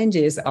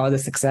challenges or the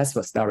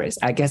successful stories?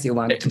 I guess you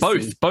want to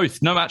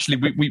both. No, actually,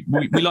 we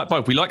like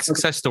both. We like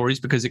success stories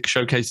because it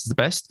showcases the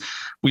best.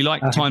 We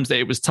like times that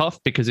it was tough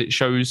because it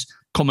shows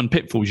common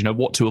pitfalls,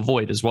 what to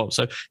avoid as well.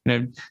 So,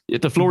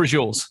 the floor is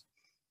yours.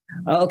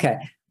 Okay.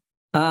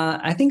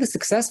 I think the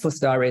successful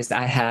stories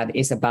I had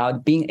is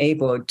about being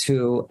able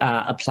to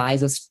apply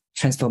those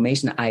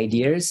transformation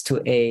ideas to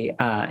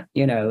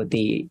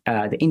the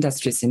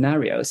industry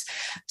scenarios.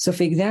 So,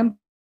 for example,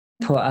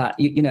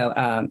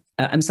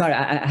 I'm sorry,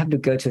 I have to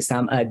go to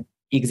some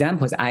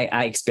examples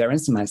I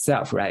experienced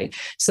myself, right?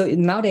 So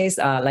nowadays,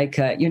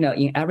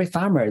 in every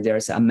farmer,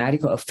 there's a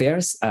medical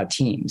affairs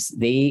teams.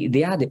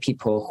 They are the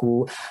people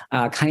who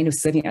are kind of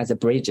serving as the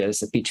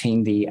bridges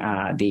between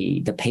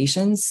the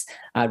patients,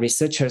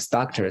 researchers,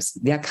 doctors.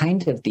 They are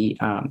kind of the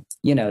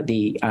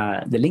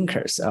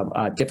linkers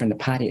of different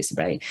parties,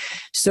 right?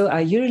 So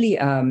usually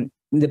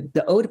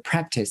the old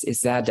practice is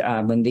that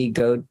when they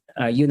go,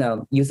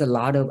 use a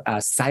lot of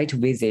site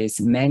visits,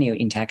 manual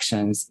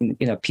interactions,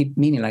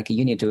 meaning like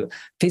you need to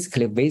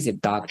physically visit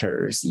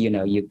doctors,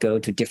 you go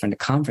to different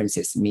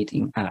conferences,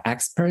 meeting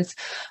experts,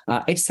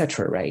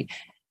 etc. Right?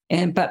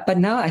 And but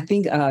now I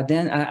think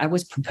then I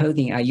was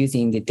proposing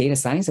using the data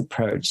science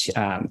approach,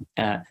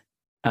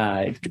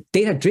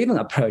 data-driven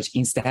approach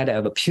instead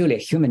of a purely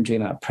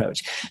human-driven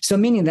approach. So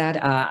meaning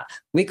that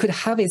we could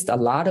harvest a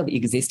lot of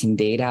existing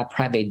data,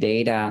 private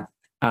data,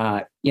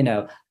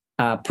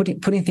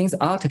 putting things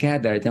all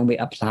together. Then we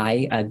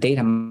apply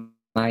data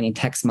mining,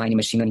 text mining,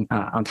 machine learning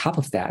on top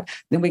of that.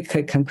 Then we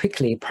can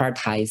quickly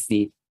prioritize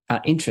the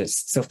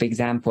interests. So, for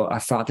example,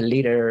 thought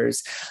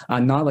leaders,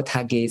 novel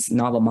targets,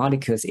 novel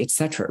molecules,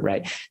 etc.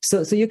 Right.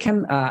 So you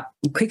can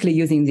quickly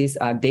using this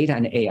data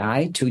and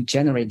AI to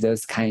generate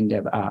those kind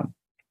of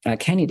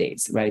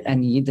candidates, right?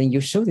 And then you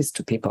show this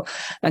to people,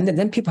 and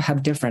then people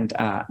have different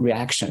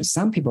reactions.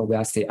 Some people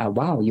will say,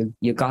 wow,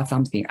 you got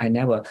something I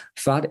never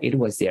thought it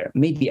was there.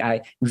 Maybe I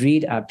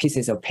read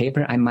pieces of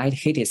paper, I might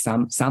hit it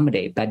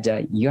someday, but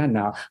you are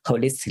now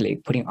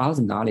holistically putting all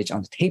the knowledge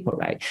on the table,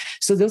 right?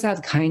 So those are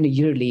the kind of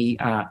usually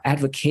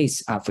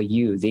advocates for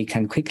you. They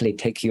can quickly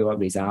take your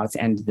results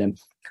and then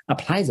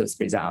apply those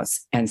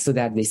results. And so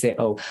that they say,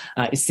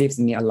 it saves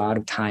me a lot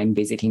of time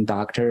visiting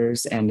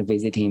doctors and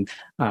visiting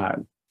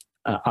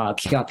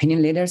key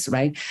opinion leaders,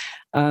 right?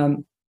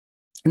 And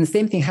the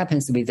same thing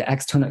happens with the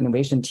external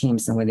innovation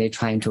teams when they're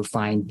trying to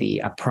find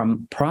the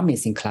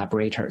promising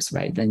collaborators,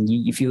 right? Then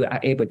if you are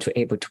able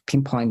to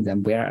pinpoint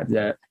them where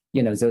the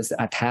those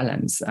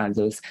talents,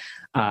 those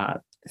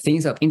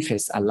things of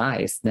interest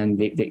lies, then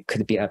they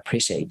could be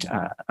appreciate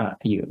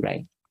you,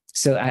 right?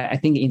 So I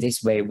think in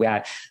this way we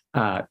are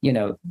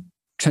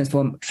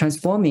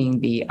transforming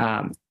the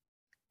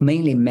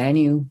mainly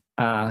manual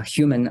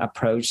human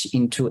approach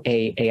into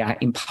a AI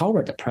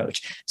empowered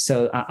approach.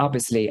 So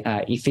obviously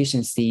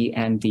efficiency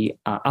and the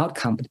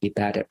outcome would be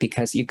better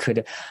because you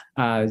could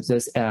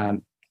those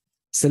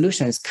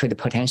solutions could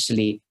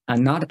potentially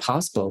not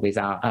possible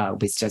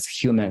without with just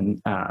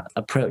human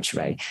approach,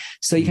 right?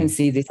 So you can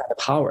see this as a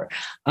power.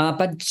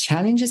 But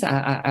challenges,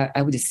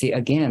 I would say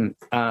again.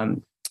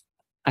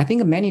 I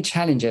think many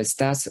challenges.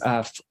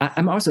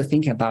 I'm also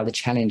thinking about the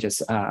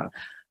challenges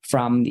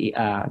from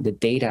the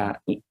data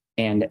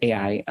and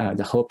AI,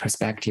 the whole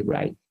perspective,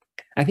 right?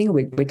 I think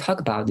we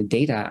talk about the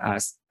data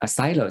as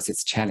silos,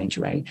 it's a challenge,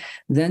 right?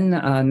 Then,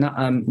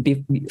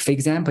 for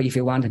example, if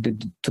you want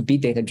to be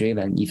data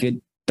driven, if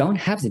you don't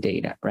have the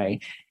data,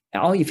 right,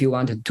 or if you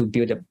want to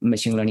build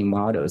machine learning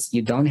models,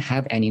 you don't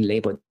have any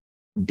labeled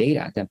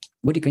data, then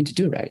what are you going to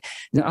do, right?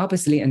 Now,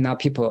 obviously, and now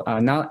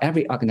now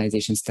every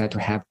organization start to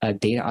have a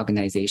data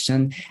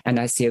organization. And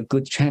I see a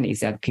good trend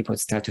is that people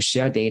start to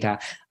share data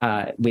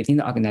within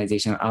the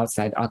organization,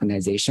 outside the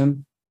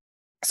organization.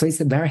 So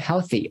it's a very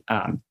healthy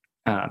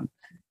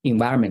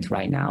environment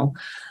right now.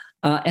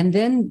 And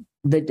then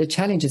the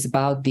challenge is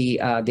about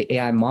the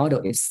AI model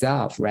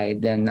itself,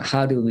 right? Then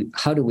how do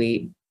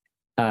we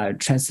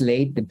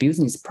translate the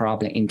business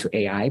problem into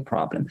AI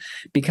problem?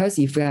 Because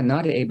if we are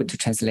not able to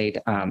translate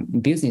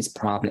business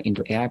problem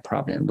into AI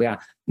problem, we are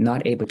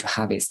not able to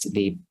harvest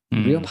the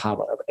real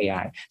power of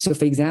AI. So,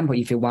 for example,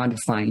 if you want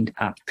to find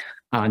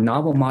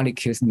novel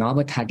molecules,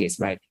 novel targets,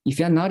 right? If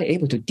you are not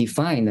able to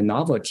define the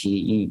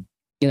novelty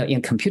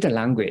in computer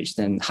language,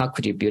 then how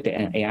could you build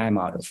an AI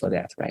model for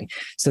that, right?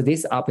 So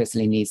this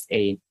obviously needs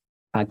a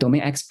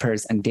domain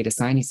experts and data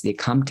scientists, they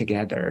come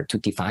together to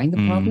define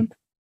the problem.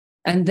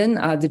 And then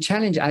the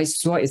challenge I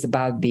saw is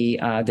about the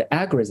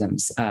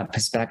algorithms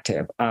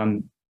perspective.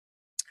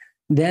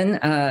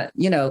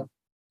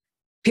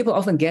 People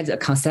often get a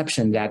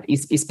conception that,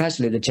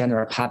 especially the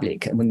general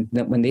public,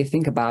 when they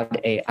think about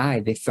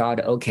AI, they thought,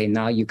 okay,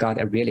 now you got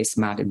a really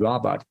smart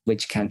robot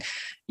which can,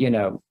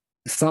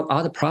 solve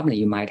all the problems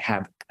you might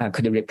have,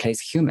 could replace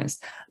humans.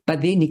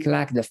 But they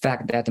neglect the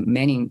fact that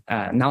many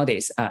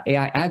nowadays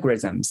AI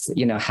algorithms,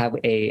 have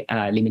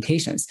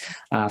limitations.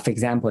 For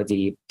example,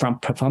 from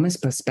performance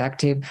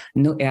perspective,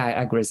 no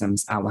AI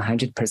algorithms are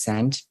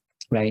 100%,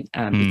 right?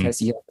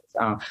 Because you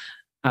have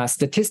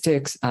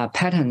statistics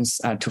patterns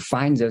to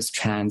find those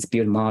trends,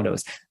 build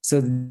models.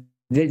 So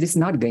this is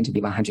not going to be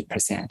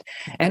 100%.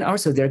 And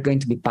also there are going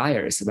to be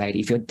bias, right?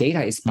 If your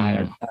data is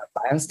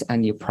biased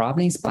and your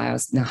problem is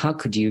biased, then how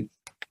could you,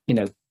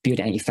 build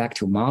an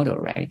effective model,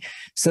 right?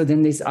 So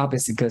then this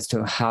obviously goes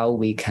to how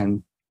we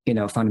can,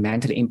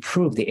 fundamentally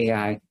improve the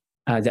AI,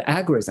 the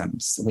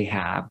algorithms we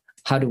have.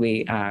 How do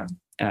we,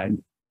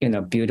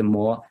 build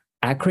more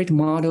accurate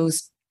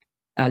models,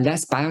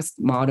 less biased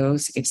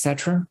models,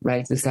 etc.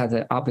 Right? These are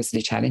the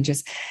obviously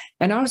challenges.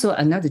 And also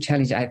another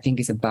challenge I think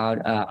is about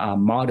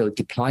model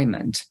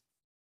deployment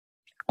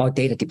or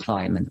data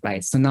deployment,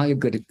 right? So now you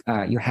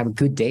have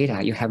good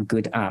data, you have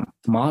good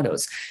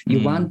models. You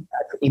want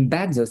to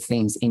embed those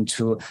things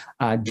into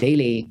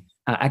daily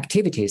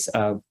activities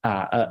of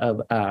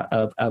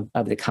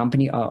the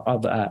company or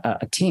of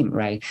a team,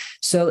 right?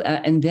 So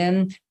and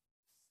then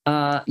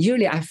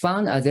usually I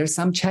found there's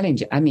some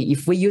challenge. I mean,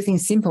 if we're using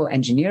simple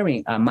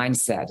engineering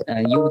mindset,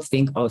 you would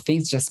think, oh,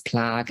 things just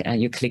plug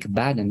and you click a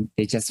button,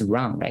 they just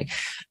run, right?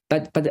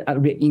 But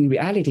in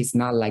reality, it's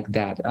not like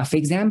that. For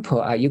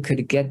example, you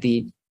could get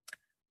the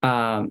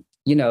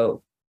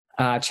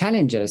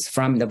challenges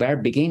from the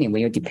very beginning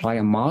when you deploy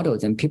a model.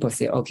 Then people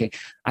say, okay,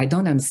 I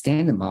don't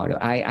understand the model.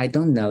 I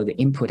don't know the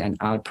input and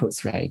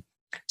outputs, right?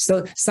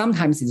 So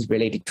sometimes it's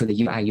related to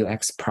the UI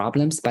UX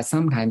problems, but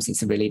sometimes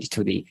it's related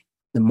to the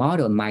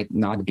model might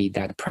not be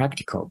that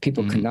practical.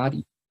 People cannot,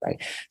 right?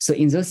 So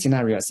in those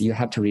scenarios, you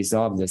have to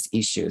resolve those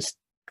issues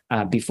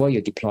before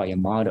you deploy your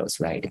models,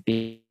 right?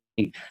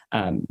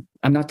 I'm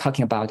not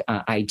talking about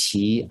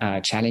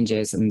IT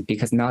challenges,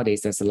 because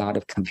nowadays there's a lot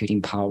of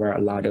computing power,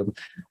 a lot of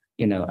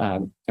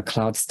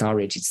cloud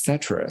storage,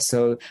 etc.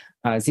 So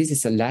this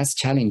is less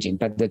challenging,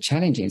 but the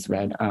challenge is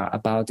right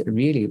about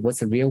really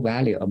what's the real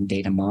value of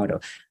data model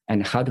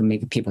and how to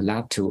make people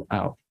love to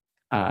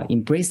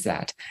embrace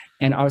that.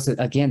 And also,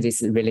 again,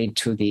 this is related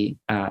to the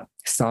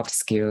soft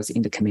skills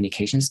in the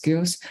communication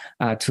skills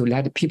to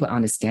let people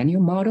understand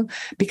your model,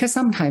 because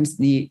sometimes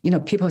the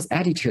people's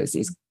attitudes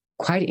is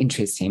quite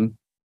interesting.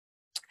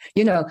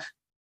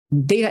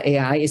 Data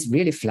AI is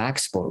really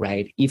flexible,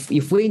 right? If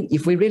we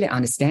really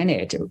understand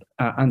it,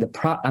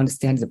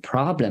 understand the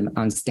problem,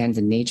 understand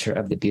the nature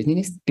of the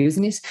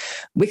business,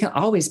 we can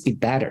always be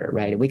better,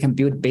 right? We can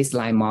build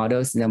baseline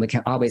models, and then we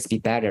can always be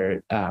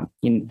better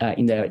in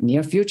the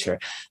near future.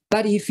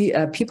 But if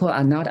people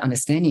are not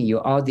understanding you,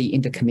 all the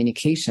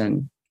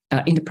interpersonal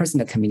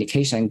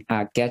communication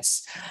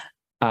gets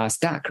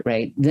stuck,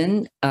 right?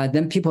 Then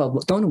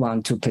people don't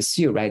want to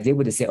pursue, right? They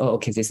would say, oh,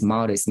 okay, this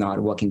model is not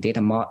working. Data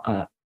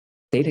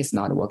is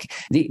not working.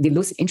 They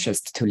lose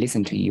interest to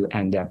listen to you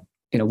and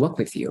work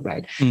with you,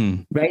 right?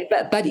 Right.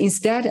 But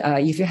instead,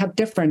 if you have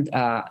different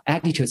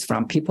attitudes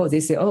from people, they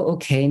say, oh,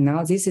 okay,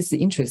 now this is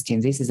interesting.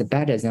 This is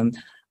better than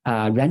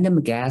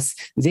random guess.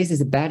 This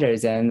is better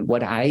than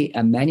what I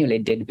manually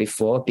did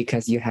before,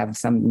 because you have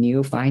some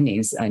new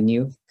findings,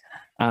 new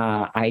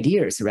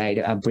ideas,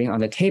 right? Bring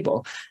on the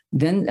table.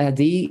 Then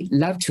they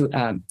love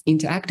to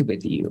interact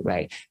with you,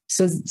 right?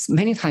 So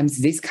many times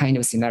these kind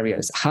of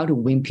scenarios, how to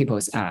win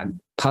people's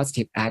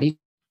positive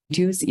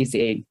attitudes is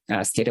a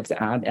state of the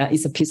art.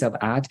 It's a piece of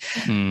art.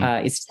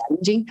 It's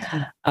challenging.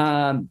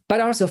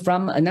 But also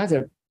from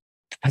another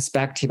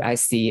perspective, I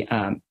see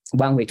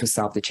one way to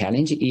solve the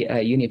challenge.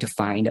 You need to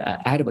find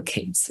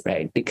advocates,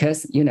 right?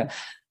 Because,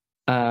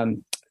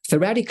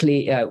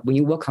 theoretically, when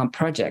you work on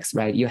projects,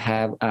 right, you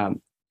have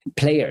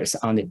players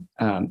on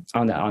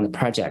the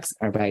projects,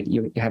 right?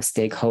 You have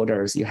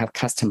stakeholders, you have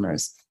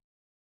customers,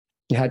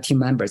 you have team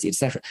members,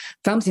 etc.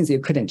 Some things you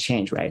couldn't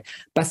change, right?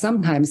 But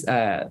sometimes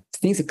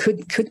things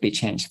could be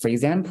changed. For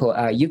example,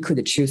 you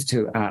could choose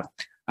to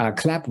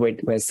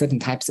collaborate with certain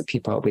types of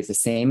people with the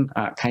same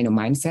kind of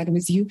mindset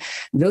with you.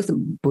 Those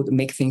would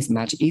make things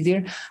much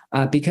easier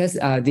because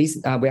this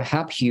will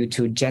help you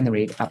to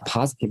generate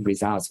positive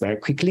results very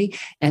quickly.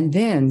 And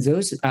then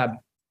those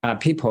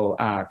people,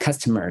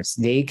 customers,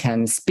 they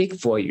can speak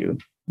for you.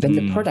 Then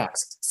the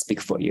products speak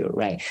for you,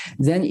 right?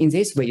 Then in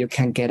this way, you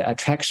can get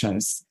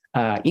attractions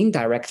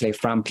indirectly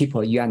from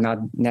people you are not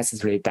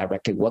necessarily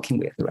directly working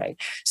with, right?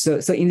 So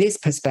in this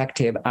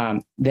perspective,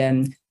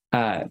 then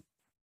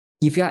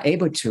if you are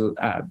able to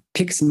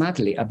pick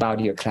smartly about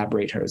your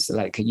collaborators,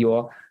 like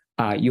your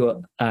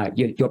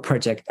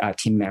project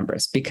team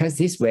members, because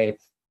this way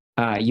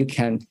you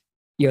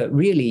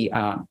really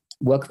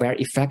work very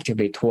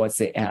effectively towards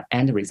the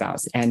end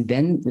results, and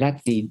then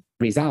let the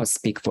results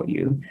speak for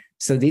you.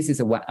 So this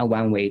is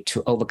one way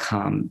to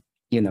overcome,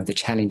 the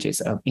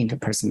challenges of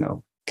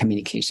interpersonal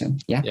communication.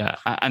 Yeah. Yeah,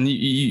 and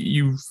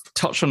you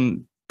touched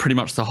on pretty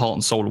much the heart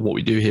and soul of what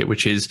we do here,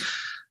 which is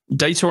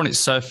data on its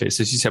surface.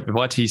 As you said,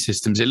 with IT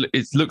systems,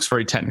 it looks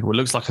very technical. It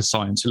looks like a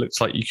science. It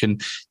looks like you can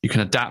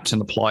adapt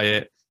and apply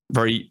it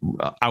very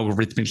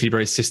algorithmically,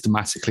 very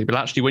systematically. But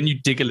actually, when you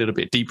dig a little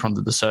bit deeper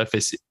under the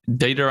surface,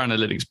 data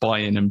analytics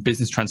buy-in and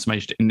business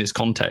transformation in this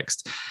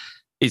context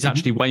is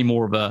actually way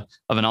more of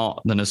an art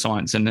than a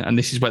science. And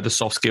this is where the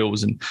soft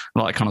skills and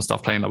all that kind of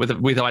stuff playing. Like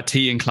with IT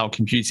and cloud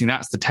computing,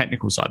 that's the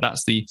technical side.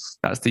 That's the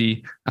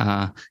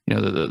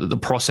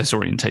process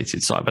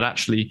orientated side. But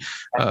actually,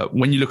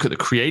 when you look at the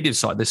creative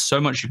side, there's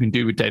so much you can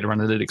do with data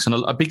analytics. And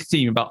a big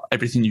theme about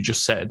everything you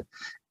just said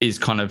is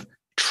kind of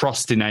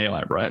trust in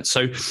AI, right?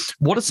 So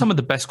what are some of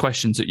the best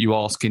questions that you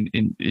ask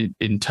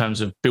in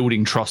terms of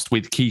building trust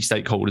with key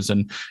stakeholders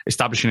and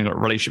establishing a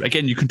relationship?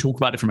 Again, you can talk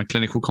about it from a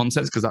clinical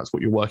context because that's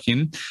what you're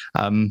working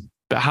in.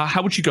 But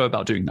how would you go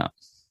about doing that?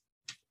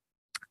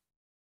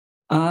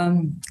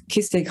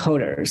 Key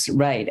stakeholders,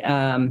 right?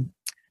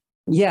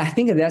 I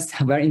think that's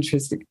a very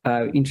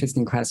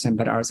interesting question,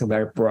 but also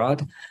very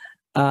broad.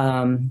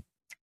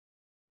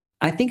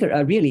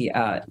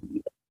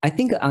 I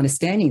think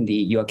understanding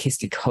your key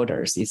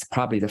stakeholders is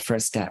probably the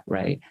first step,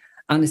 right?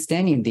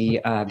 Understanding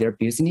their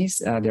business,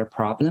 their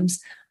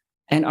problems,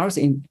 and also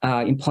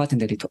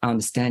importantly to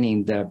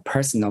understanding the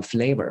personal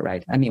flavor,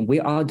 right? I mean, we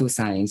all do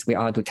science, we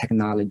all do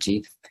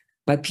technology,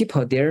 but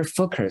people, their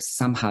focus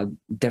somehow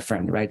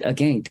different, right?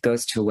 Again, it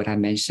goes to what I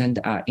mentioned,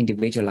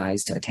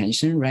 individualized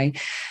attention, right?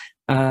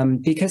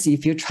 Because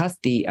if you trust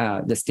the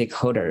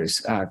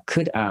stakeholders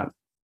could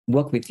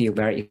work with you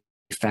very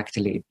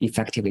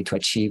effectively to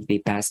achieve the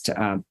best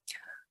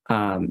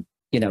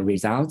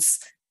results,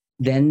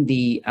 then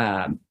the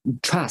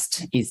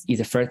trust is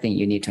the first thing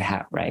you need to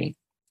have, right?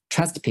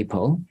 Trust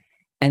people,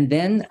 and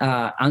then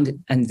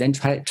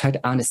try to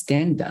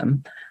understand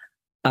them,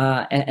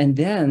 and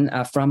then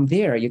from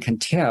there you can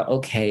tell,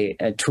 okay,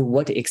 to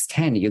what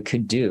extent you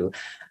could do.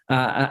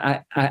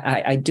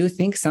 I do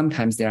think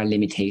sometimes there are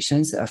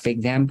limitations. For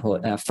example,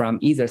 from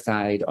either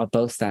side or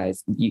both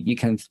sides,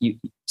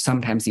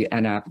 sometimes you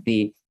end up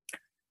the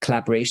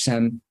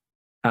collaboration,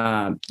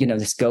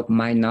 the scope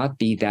might not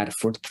be that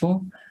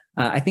fruitful.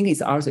 I think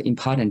it's also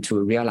important to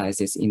realize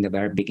this in the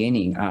very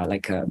beginning,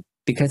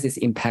 because it's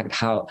impact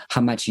how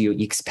much you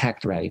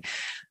expect, right?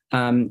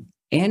 And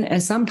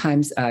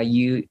sometimes from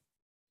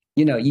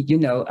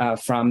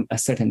a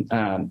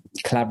certain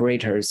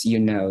collaborators,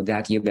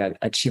 that you will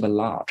achieve a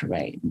lot,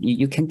 right?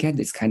 You can get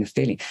this kind of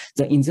feeling.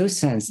 So in those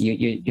sense,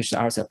 you should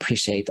also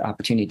appreciate the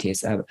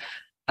opportunities of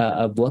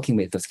working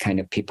with those kind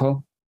of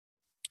people.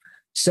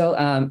 So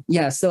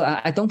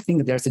I don't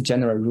think there's a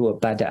general rule,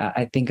 but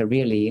I think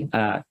really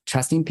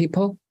trusting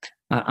people,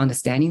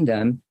 understanding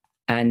them,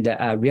 and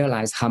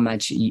realize how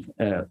much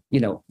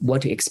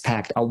what to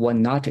expect or what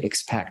not to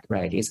expect,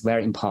 right, is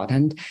very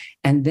important.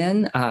 And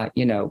then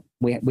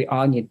we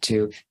all need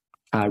to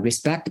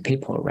respect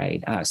people,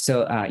 right?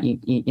 So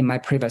in my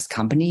previous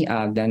company,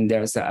 then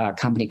there's a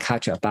company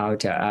culture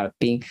about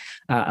being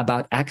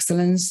about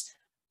excellence.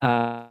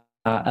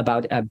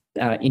 About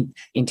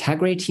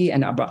integrity,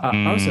 and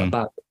also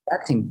about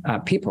respecting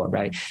people,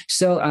 right?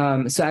 So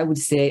I would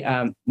say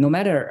no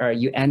matter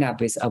you end up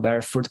with a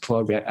very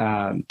fruitful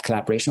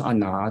collaboration or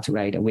not,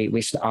 right?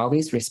 We should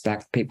always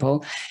respect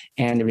people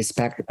and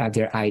respect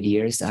their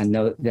ideas. I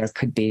know there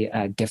could be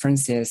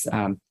differences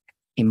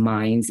in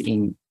minds,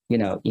 in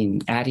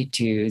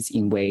attitudes,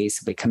 in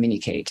ways we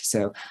communicate.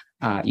 So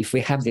if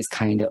we have this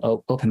kind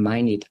of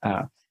open-minded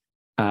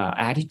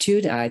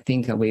attitude, I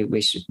think we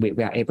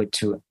are able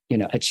to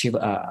achieve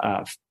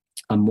a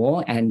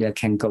more and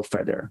can go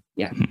further.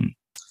 Yeah. Mm-hmm.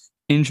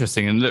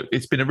 Interesting. And look,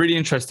 it's been a really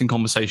interesting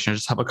conversation. I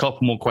just have a couple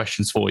more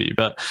questions for you.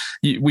 But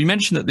we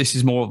mentioned that this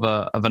is more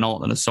of an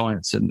art than a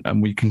science,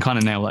 and we can kind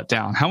of nail that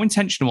down. How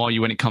intentional are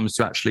you when it comes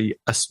to actually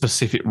a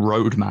specific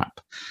roadmap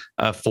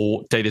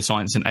for data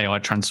science and AI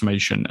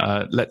transformation?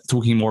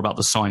 Talking more about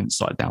the science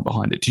side down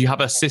behind it. Do you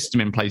have a system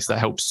in place that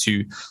helps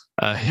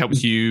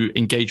you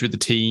engage with the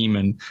team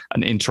and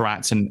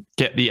interact and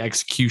get the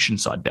execution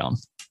side down?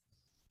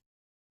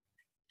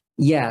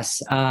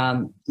 Yes.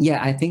 Yeah,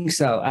 I think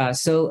so.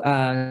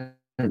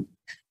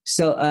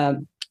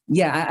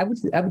 Yeah, I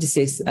would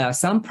say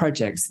some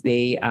projects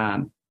they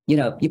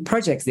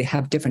projects they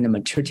have different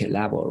maturity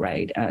level,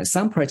 right?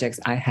 Some projects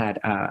I had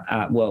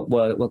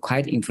were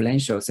quite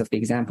influential. So, for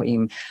example,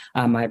 in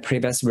my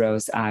previous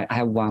roles, I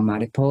have won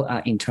multiple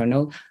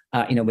internal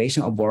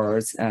innovation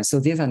awards. So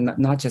these are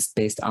not just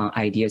based on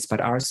ideas,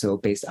 but also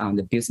based on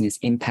the business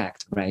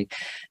impact, right?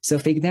 So,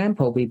 for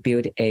example, we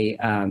built a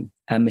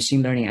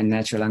machine learning and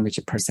natural language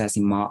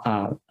processing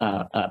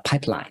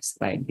pipelines,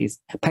 right? These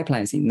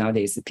pipelines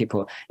nowadays,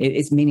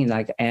 it's meaning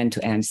like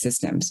end-to-end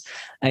systems.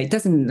 It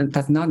does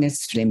not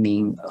necessarily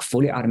mean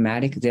fully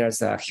automatic.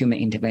 There's human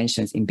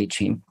interventions in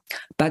between,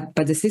 but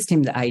the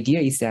system, the idea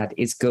is that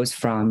it goes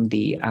from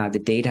the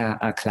data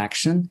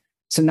collection.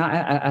 So now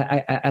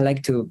I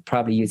like to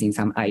probably using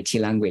some IT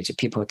language.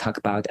 People talk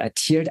about a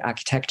tiered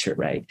architecture,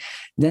 right?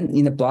 Then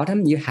in the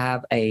bottom you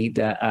have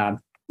the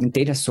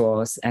data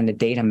source and the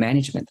data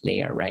management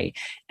layer, right?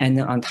 And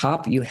then on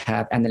top you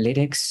have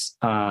analytics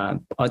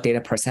or data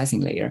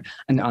processing layer,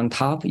 and on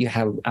top you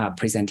have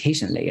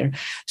presentation layer.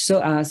 So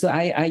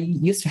I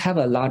used to have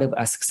a lot of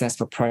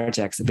successful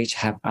projects which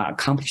have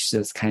accomplished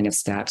those kind of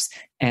steps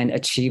and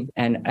achieved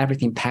and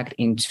everything packed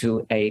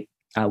into a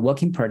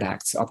working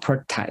products or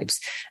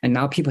prototypes, and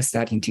now people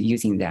starting to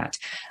using that.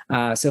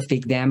 So, for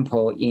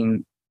example,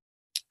 in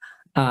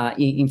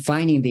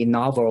finding the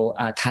novel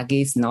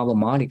targets, novel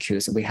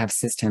molecules, we have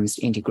systems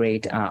to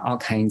integrate all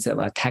kinds of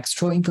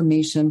textual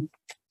information,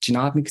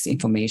 genomics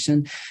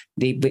information.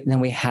 Then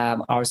we have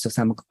also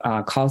some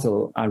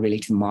causal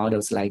related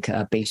models like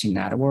Bayesian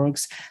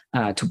networks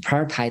to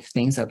prioritize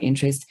things of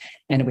interest.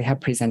 And we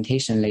have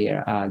presentation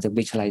layer, the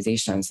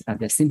visualizations,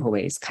 the simple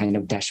ways kind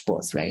of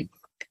dashboards, right?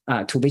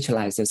 To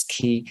visualize those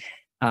key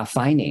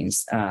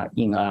findings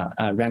in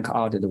a rank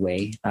ordered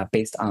way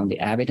based on the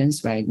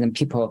evidence, right? Then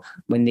people,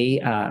 when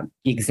they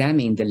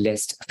examine the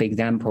list, for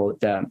example,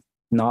 the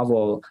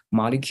novel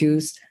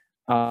molecules,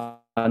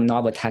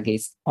 novel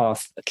targets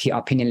of key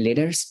opinion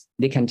leaders,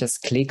 they can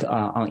just click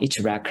on each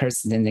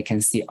records, then they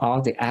can see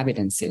all the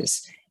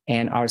evidences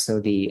and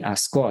also the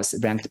scores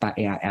ranked by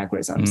AI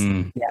algorithms.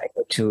 They are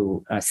able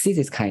to see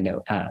this kind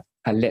of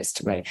a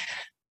list, right?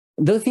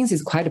 Those things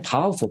is quite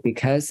powerful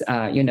because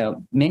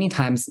many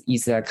times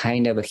it's a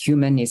kind of a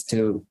human needs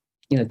to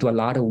do a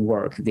lot of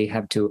work. They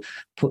have to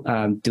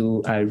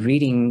do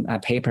reading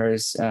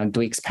papers, do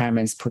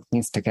experiments, put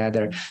things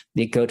together.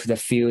 They go to the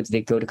field,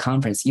 they go to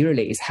conference.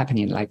 Usually it's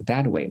happening like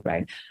that way,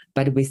 right?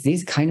 But with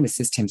these kind of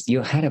systems,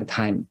 you're ahead of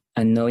time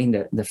and knowing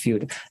the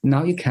field.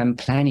 Now you can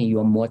plan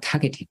your more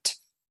targeted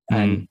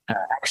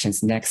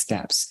actions, next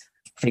steps.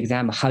 For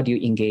example, how do you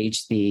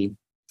engage the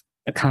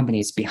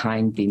companies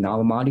behind the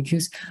novel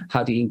molecules?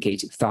 How do you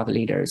engage thought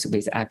leaders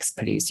with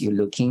expertise you're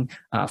looking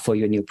for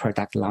your new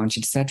product launch,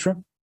 etc.?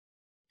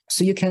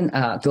 So you can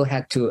go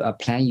ahead to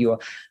plan your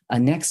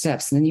next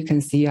steps. And then you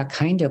can see a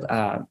kind of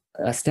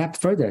a step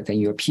further than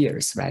your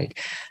peers, right?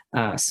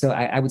 So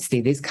I would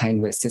say this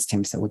kind of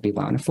systems would be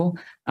wonderful.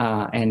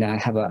 And I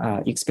have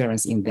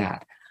experience in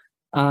that.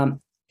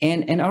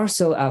 And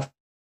also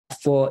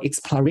for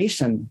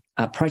exploration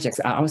projects,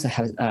 I also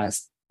have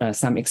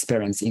some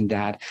experience in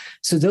that.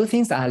 So those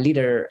things are a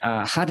little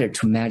harder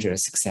to measure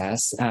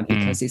success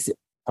because it's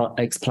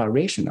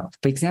explorational.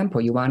 For example,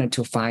 you wanted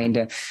to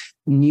find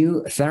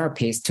new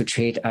therapies to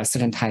treat a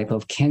certain type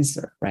of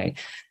cancer, right?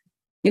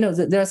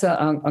 There's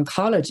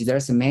oncology.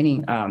 There's many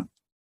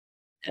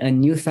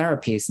new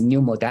therapies,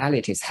 new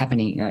modalities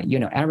happening,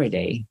 every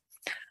day.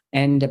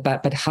 And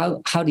but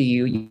how do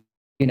you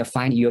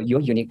find your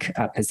unique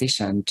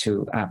position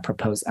to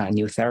propose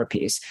new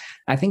therapies?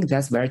 I think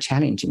that's very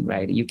challenging,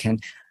 right? You can.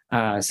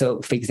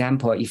 So, for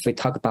example, if we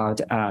talk about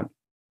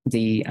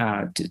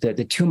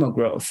the tumor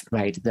growth,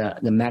 right, the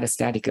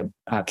metastatic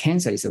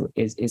cancer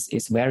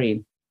is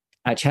very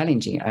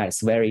challenging.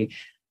 It's very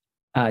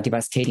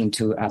devastating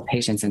to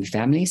patients and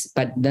families.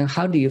 But then,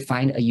 how do you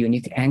find a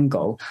unique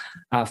angle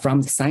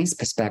from the science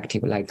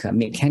perspective, like a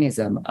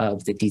mechanism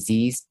of the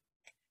disease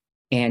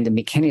and the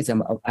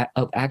mechanism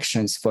of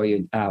actions for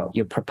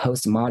your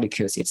proposed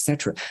molecules,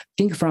 etc.?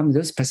 Think from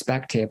this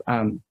perspective.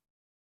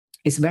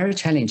 It's very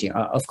challenging.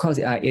 Of course,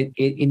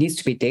 it needs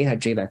to be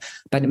data-driven,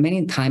 but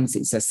many times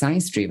it's a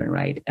science-driven,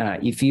 right?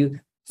 If you,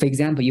 for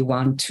example, you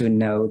want to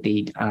know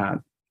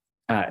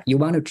you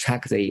want to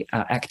track the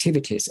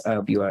activities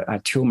of your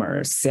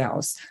tumor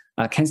cells,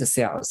 cancer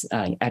cells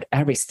at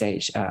every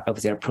stage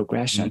of their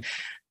progression.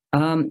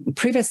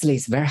 Previously,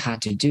 it's very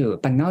hard to do,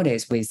 but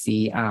nowadays with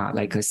the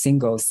like a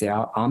single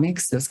cell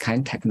omics, those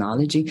kind of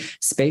technology,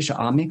 spatial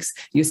omics,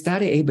 you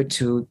start able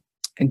to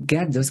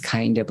get those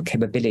kind of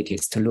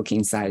capabilities to look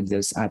inside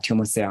those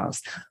tumor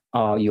cells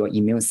or your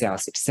immune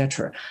cells,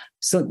 etc.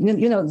 So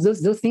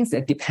those things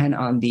that depend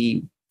on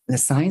the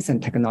science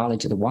and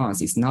technology at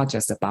once. It's not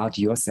just about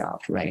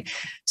yourself, right?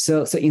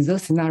 So in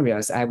those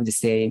scenarios, I would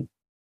say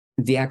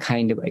they are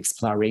kind of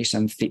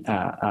exploration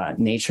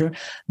nature.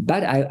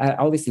 But I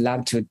always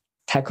love to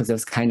tackle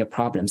those kind of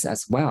problems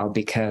as well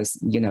because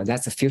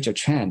that's a future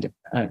trend.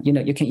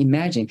 You can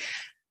imagine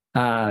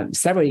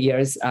several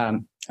years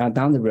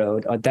down the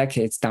road or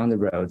decades down the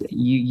road,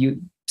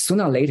 you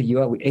sooner or later,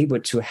 you are able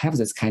to have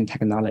those kind of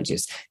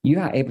technologies. You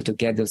are able to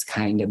get those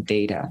kind of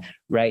data,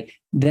 right?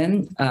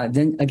 Then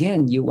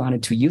again, you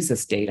wanted to use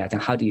this data.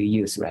 Then how do you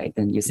use, right?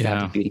 Then you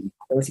start building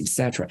models,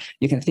 etc.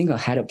 You can think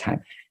ahead of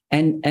time,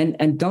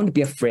 and don't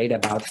be afraid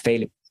about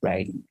failure,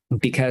 right?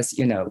 Because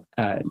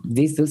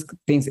those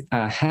things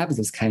have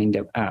this kind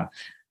of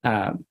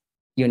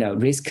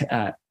risk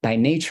by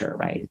nature,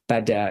 right?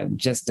 But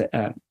just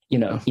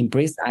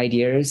embrace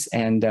ideas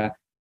and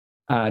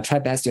try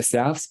best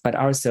yourselves, but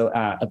also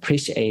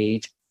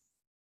appreciate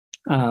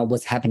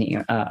what's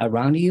happening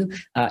around you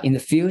in the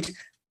field.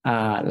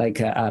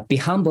 Be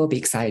humble, be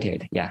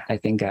excited. Yeah, I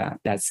think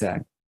that's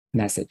a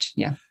message.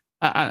 Yeah.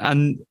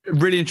 And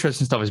really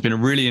interesting stuff. It's been a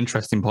really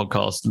interesting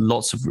podcast.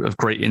 Lots of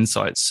great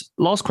insights.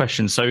 Last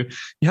question. So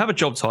you have a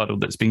job title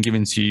that's been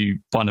given to you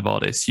by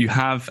Novartis. You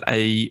have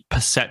a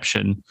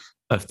perception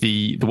of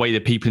the way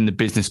that people in the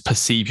business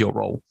perceive your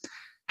role.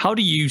 How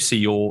do you see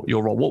your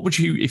role? What would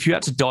you, if you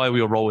had to dial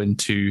your role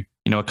into,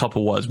 a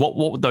couple of words, what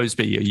would those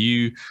be? Are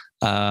you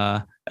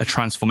a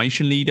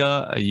transformation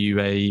leader? Are you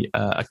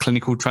a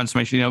clinical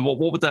transformation leader?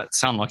 What would that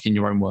sound like in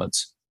your own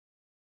words?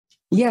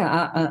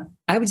 Yeah,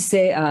 I would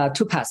say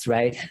two parts,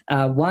 right?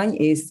 One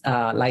is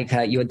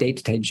your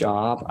day-to-day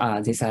job.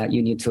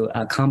 You need to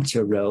accomplish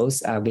your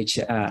roles, which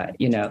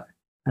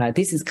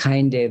this is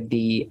kind of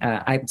the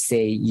I would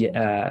say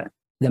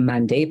the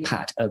mandate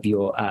part of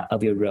your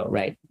role,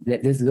 right?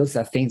 Those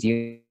are things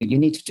you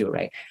need to do,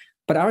 right?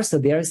 But also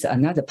there's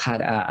another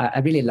part.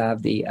 I really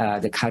love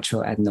the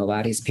culture at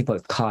Novartis. People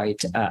call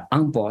it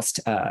unbossed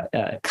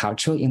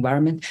cultural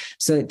environment.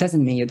 So it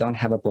doesn't mean you don't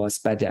have a boss,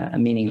 but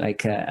meaning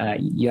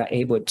you are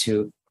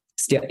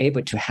still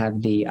able to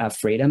have the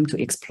freedom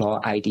to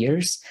explore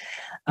ideas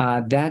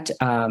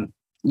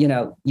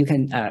you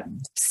can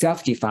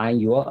self-define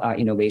your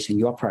innovation,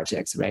 your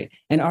projects, right?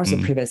 And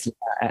also previously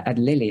at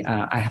Lilly,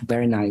 I have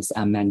very nice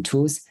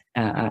mentors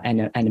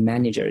and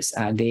managers.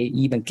 They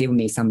even give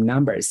me some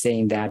numbers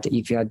saying that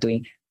if you are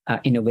doing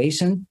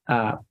innovation,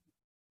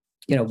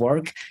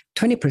 work,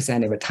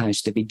 20% of the time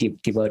should be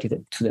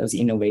devoted to those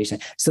innovation.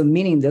 So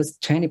meaning those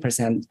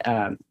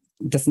 20%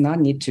 does not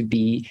need to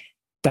be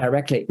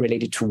directly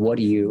related to what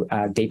you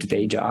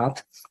day-to-day job,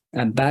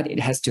 but it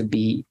has to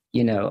be,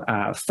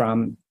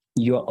 from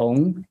your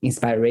own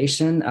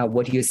inspiration,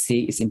 what you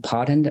see is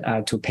important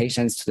to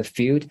patients, to the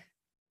field,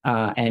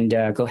 and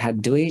go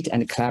ahead, do it,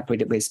 and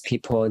collaborate with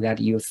people that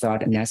you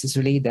thought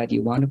necessarily that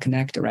you want to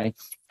connect, right?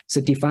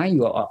 So define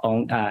your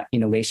own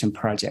innovation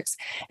projects.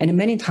 And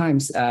many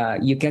times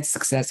you get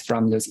success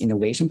from those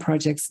innovation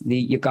projects.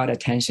 You got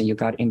attention, you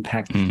got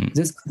impact.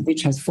 This could be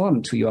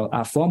transformed to your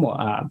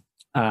formal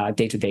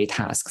day-to-day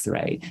tasks,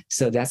 right?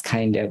 So that's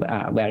kind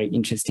of very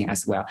interesting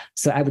as well.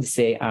 So I would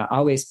say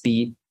always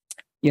be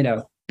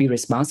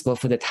responsible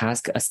for the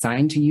task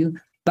assigned to you,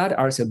 but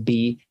also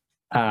be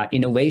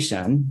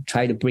innovation.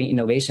 Try to bring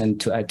innovation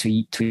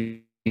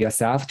to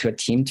yourself, to a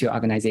team, to your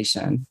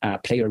organization.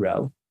 Play your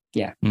role.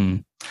 Yeah.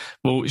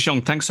 Well,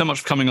 Xiong, thanks so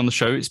much for coming on the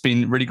show. It's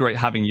been really great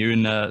having you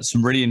and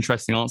some really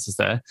interesting answers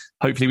there.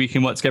 Hopefully we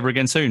can work together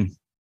again soon.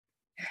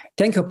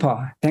 Thank you,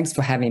 Paul. Thanks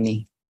for having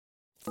me.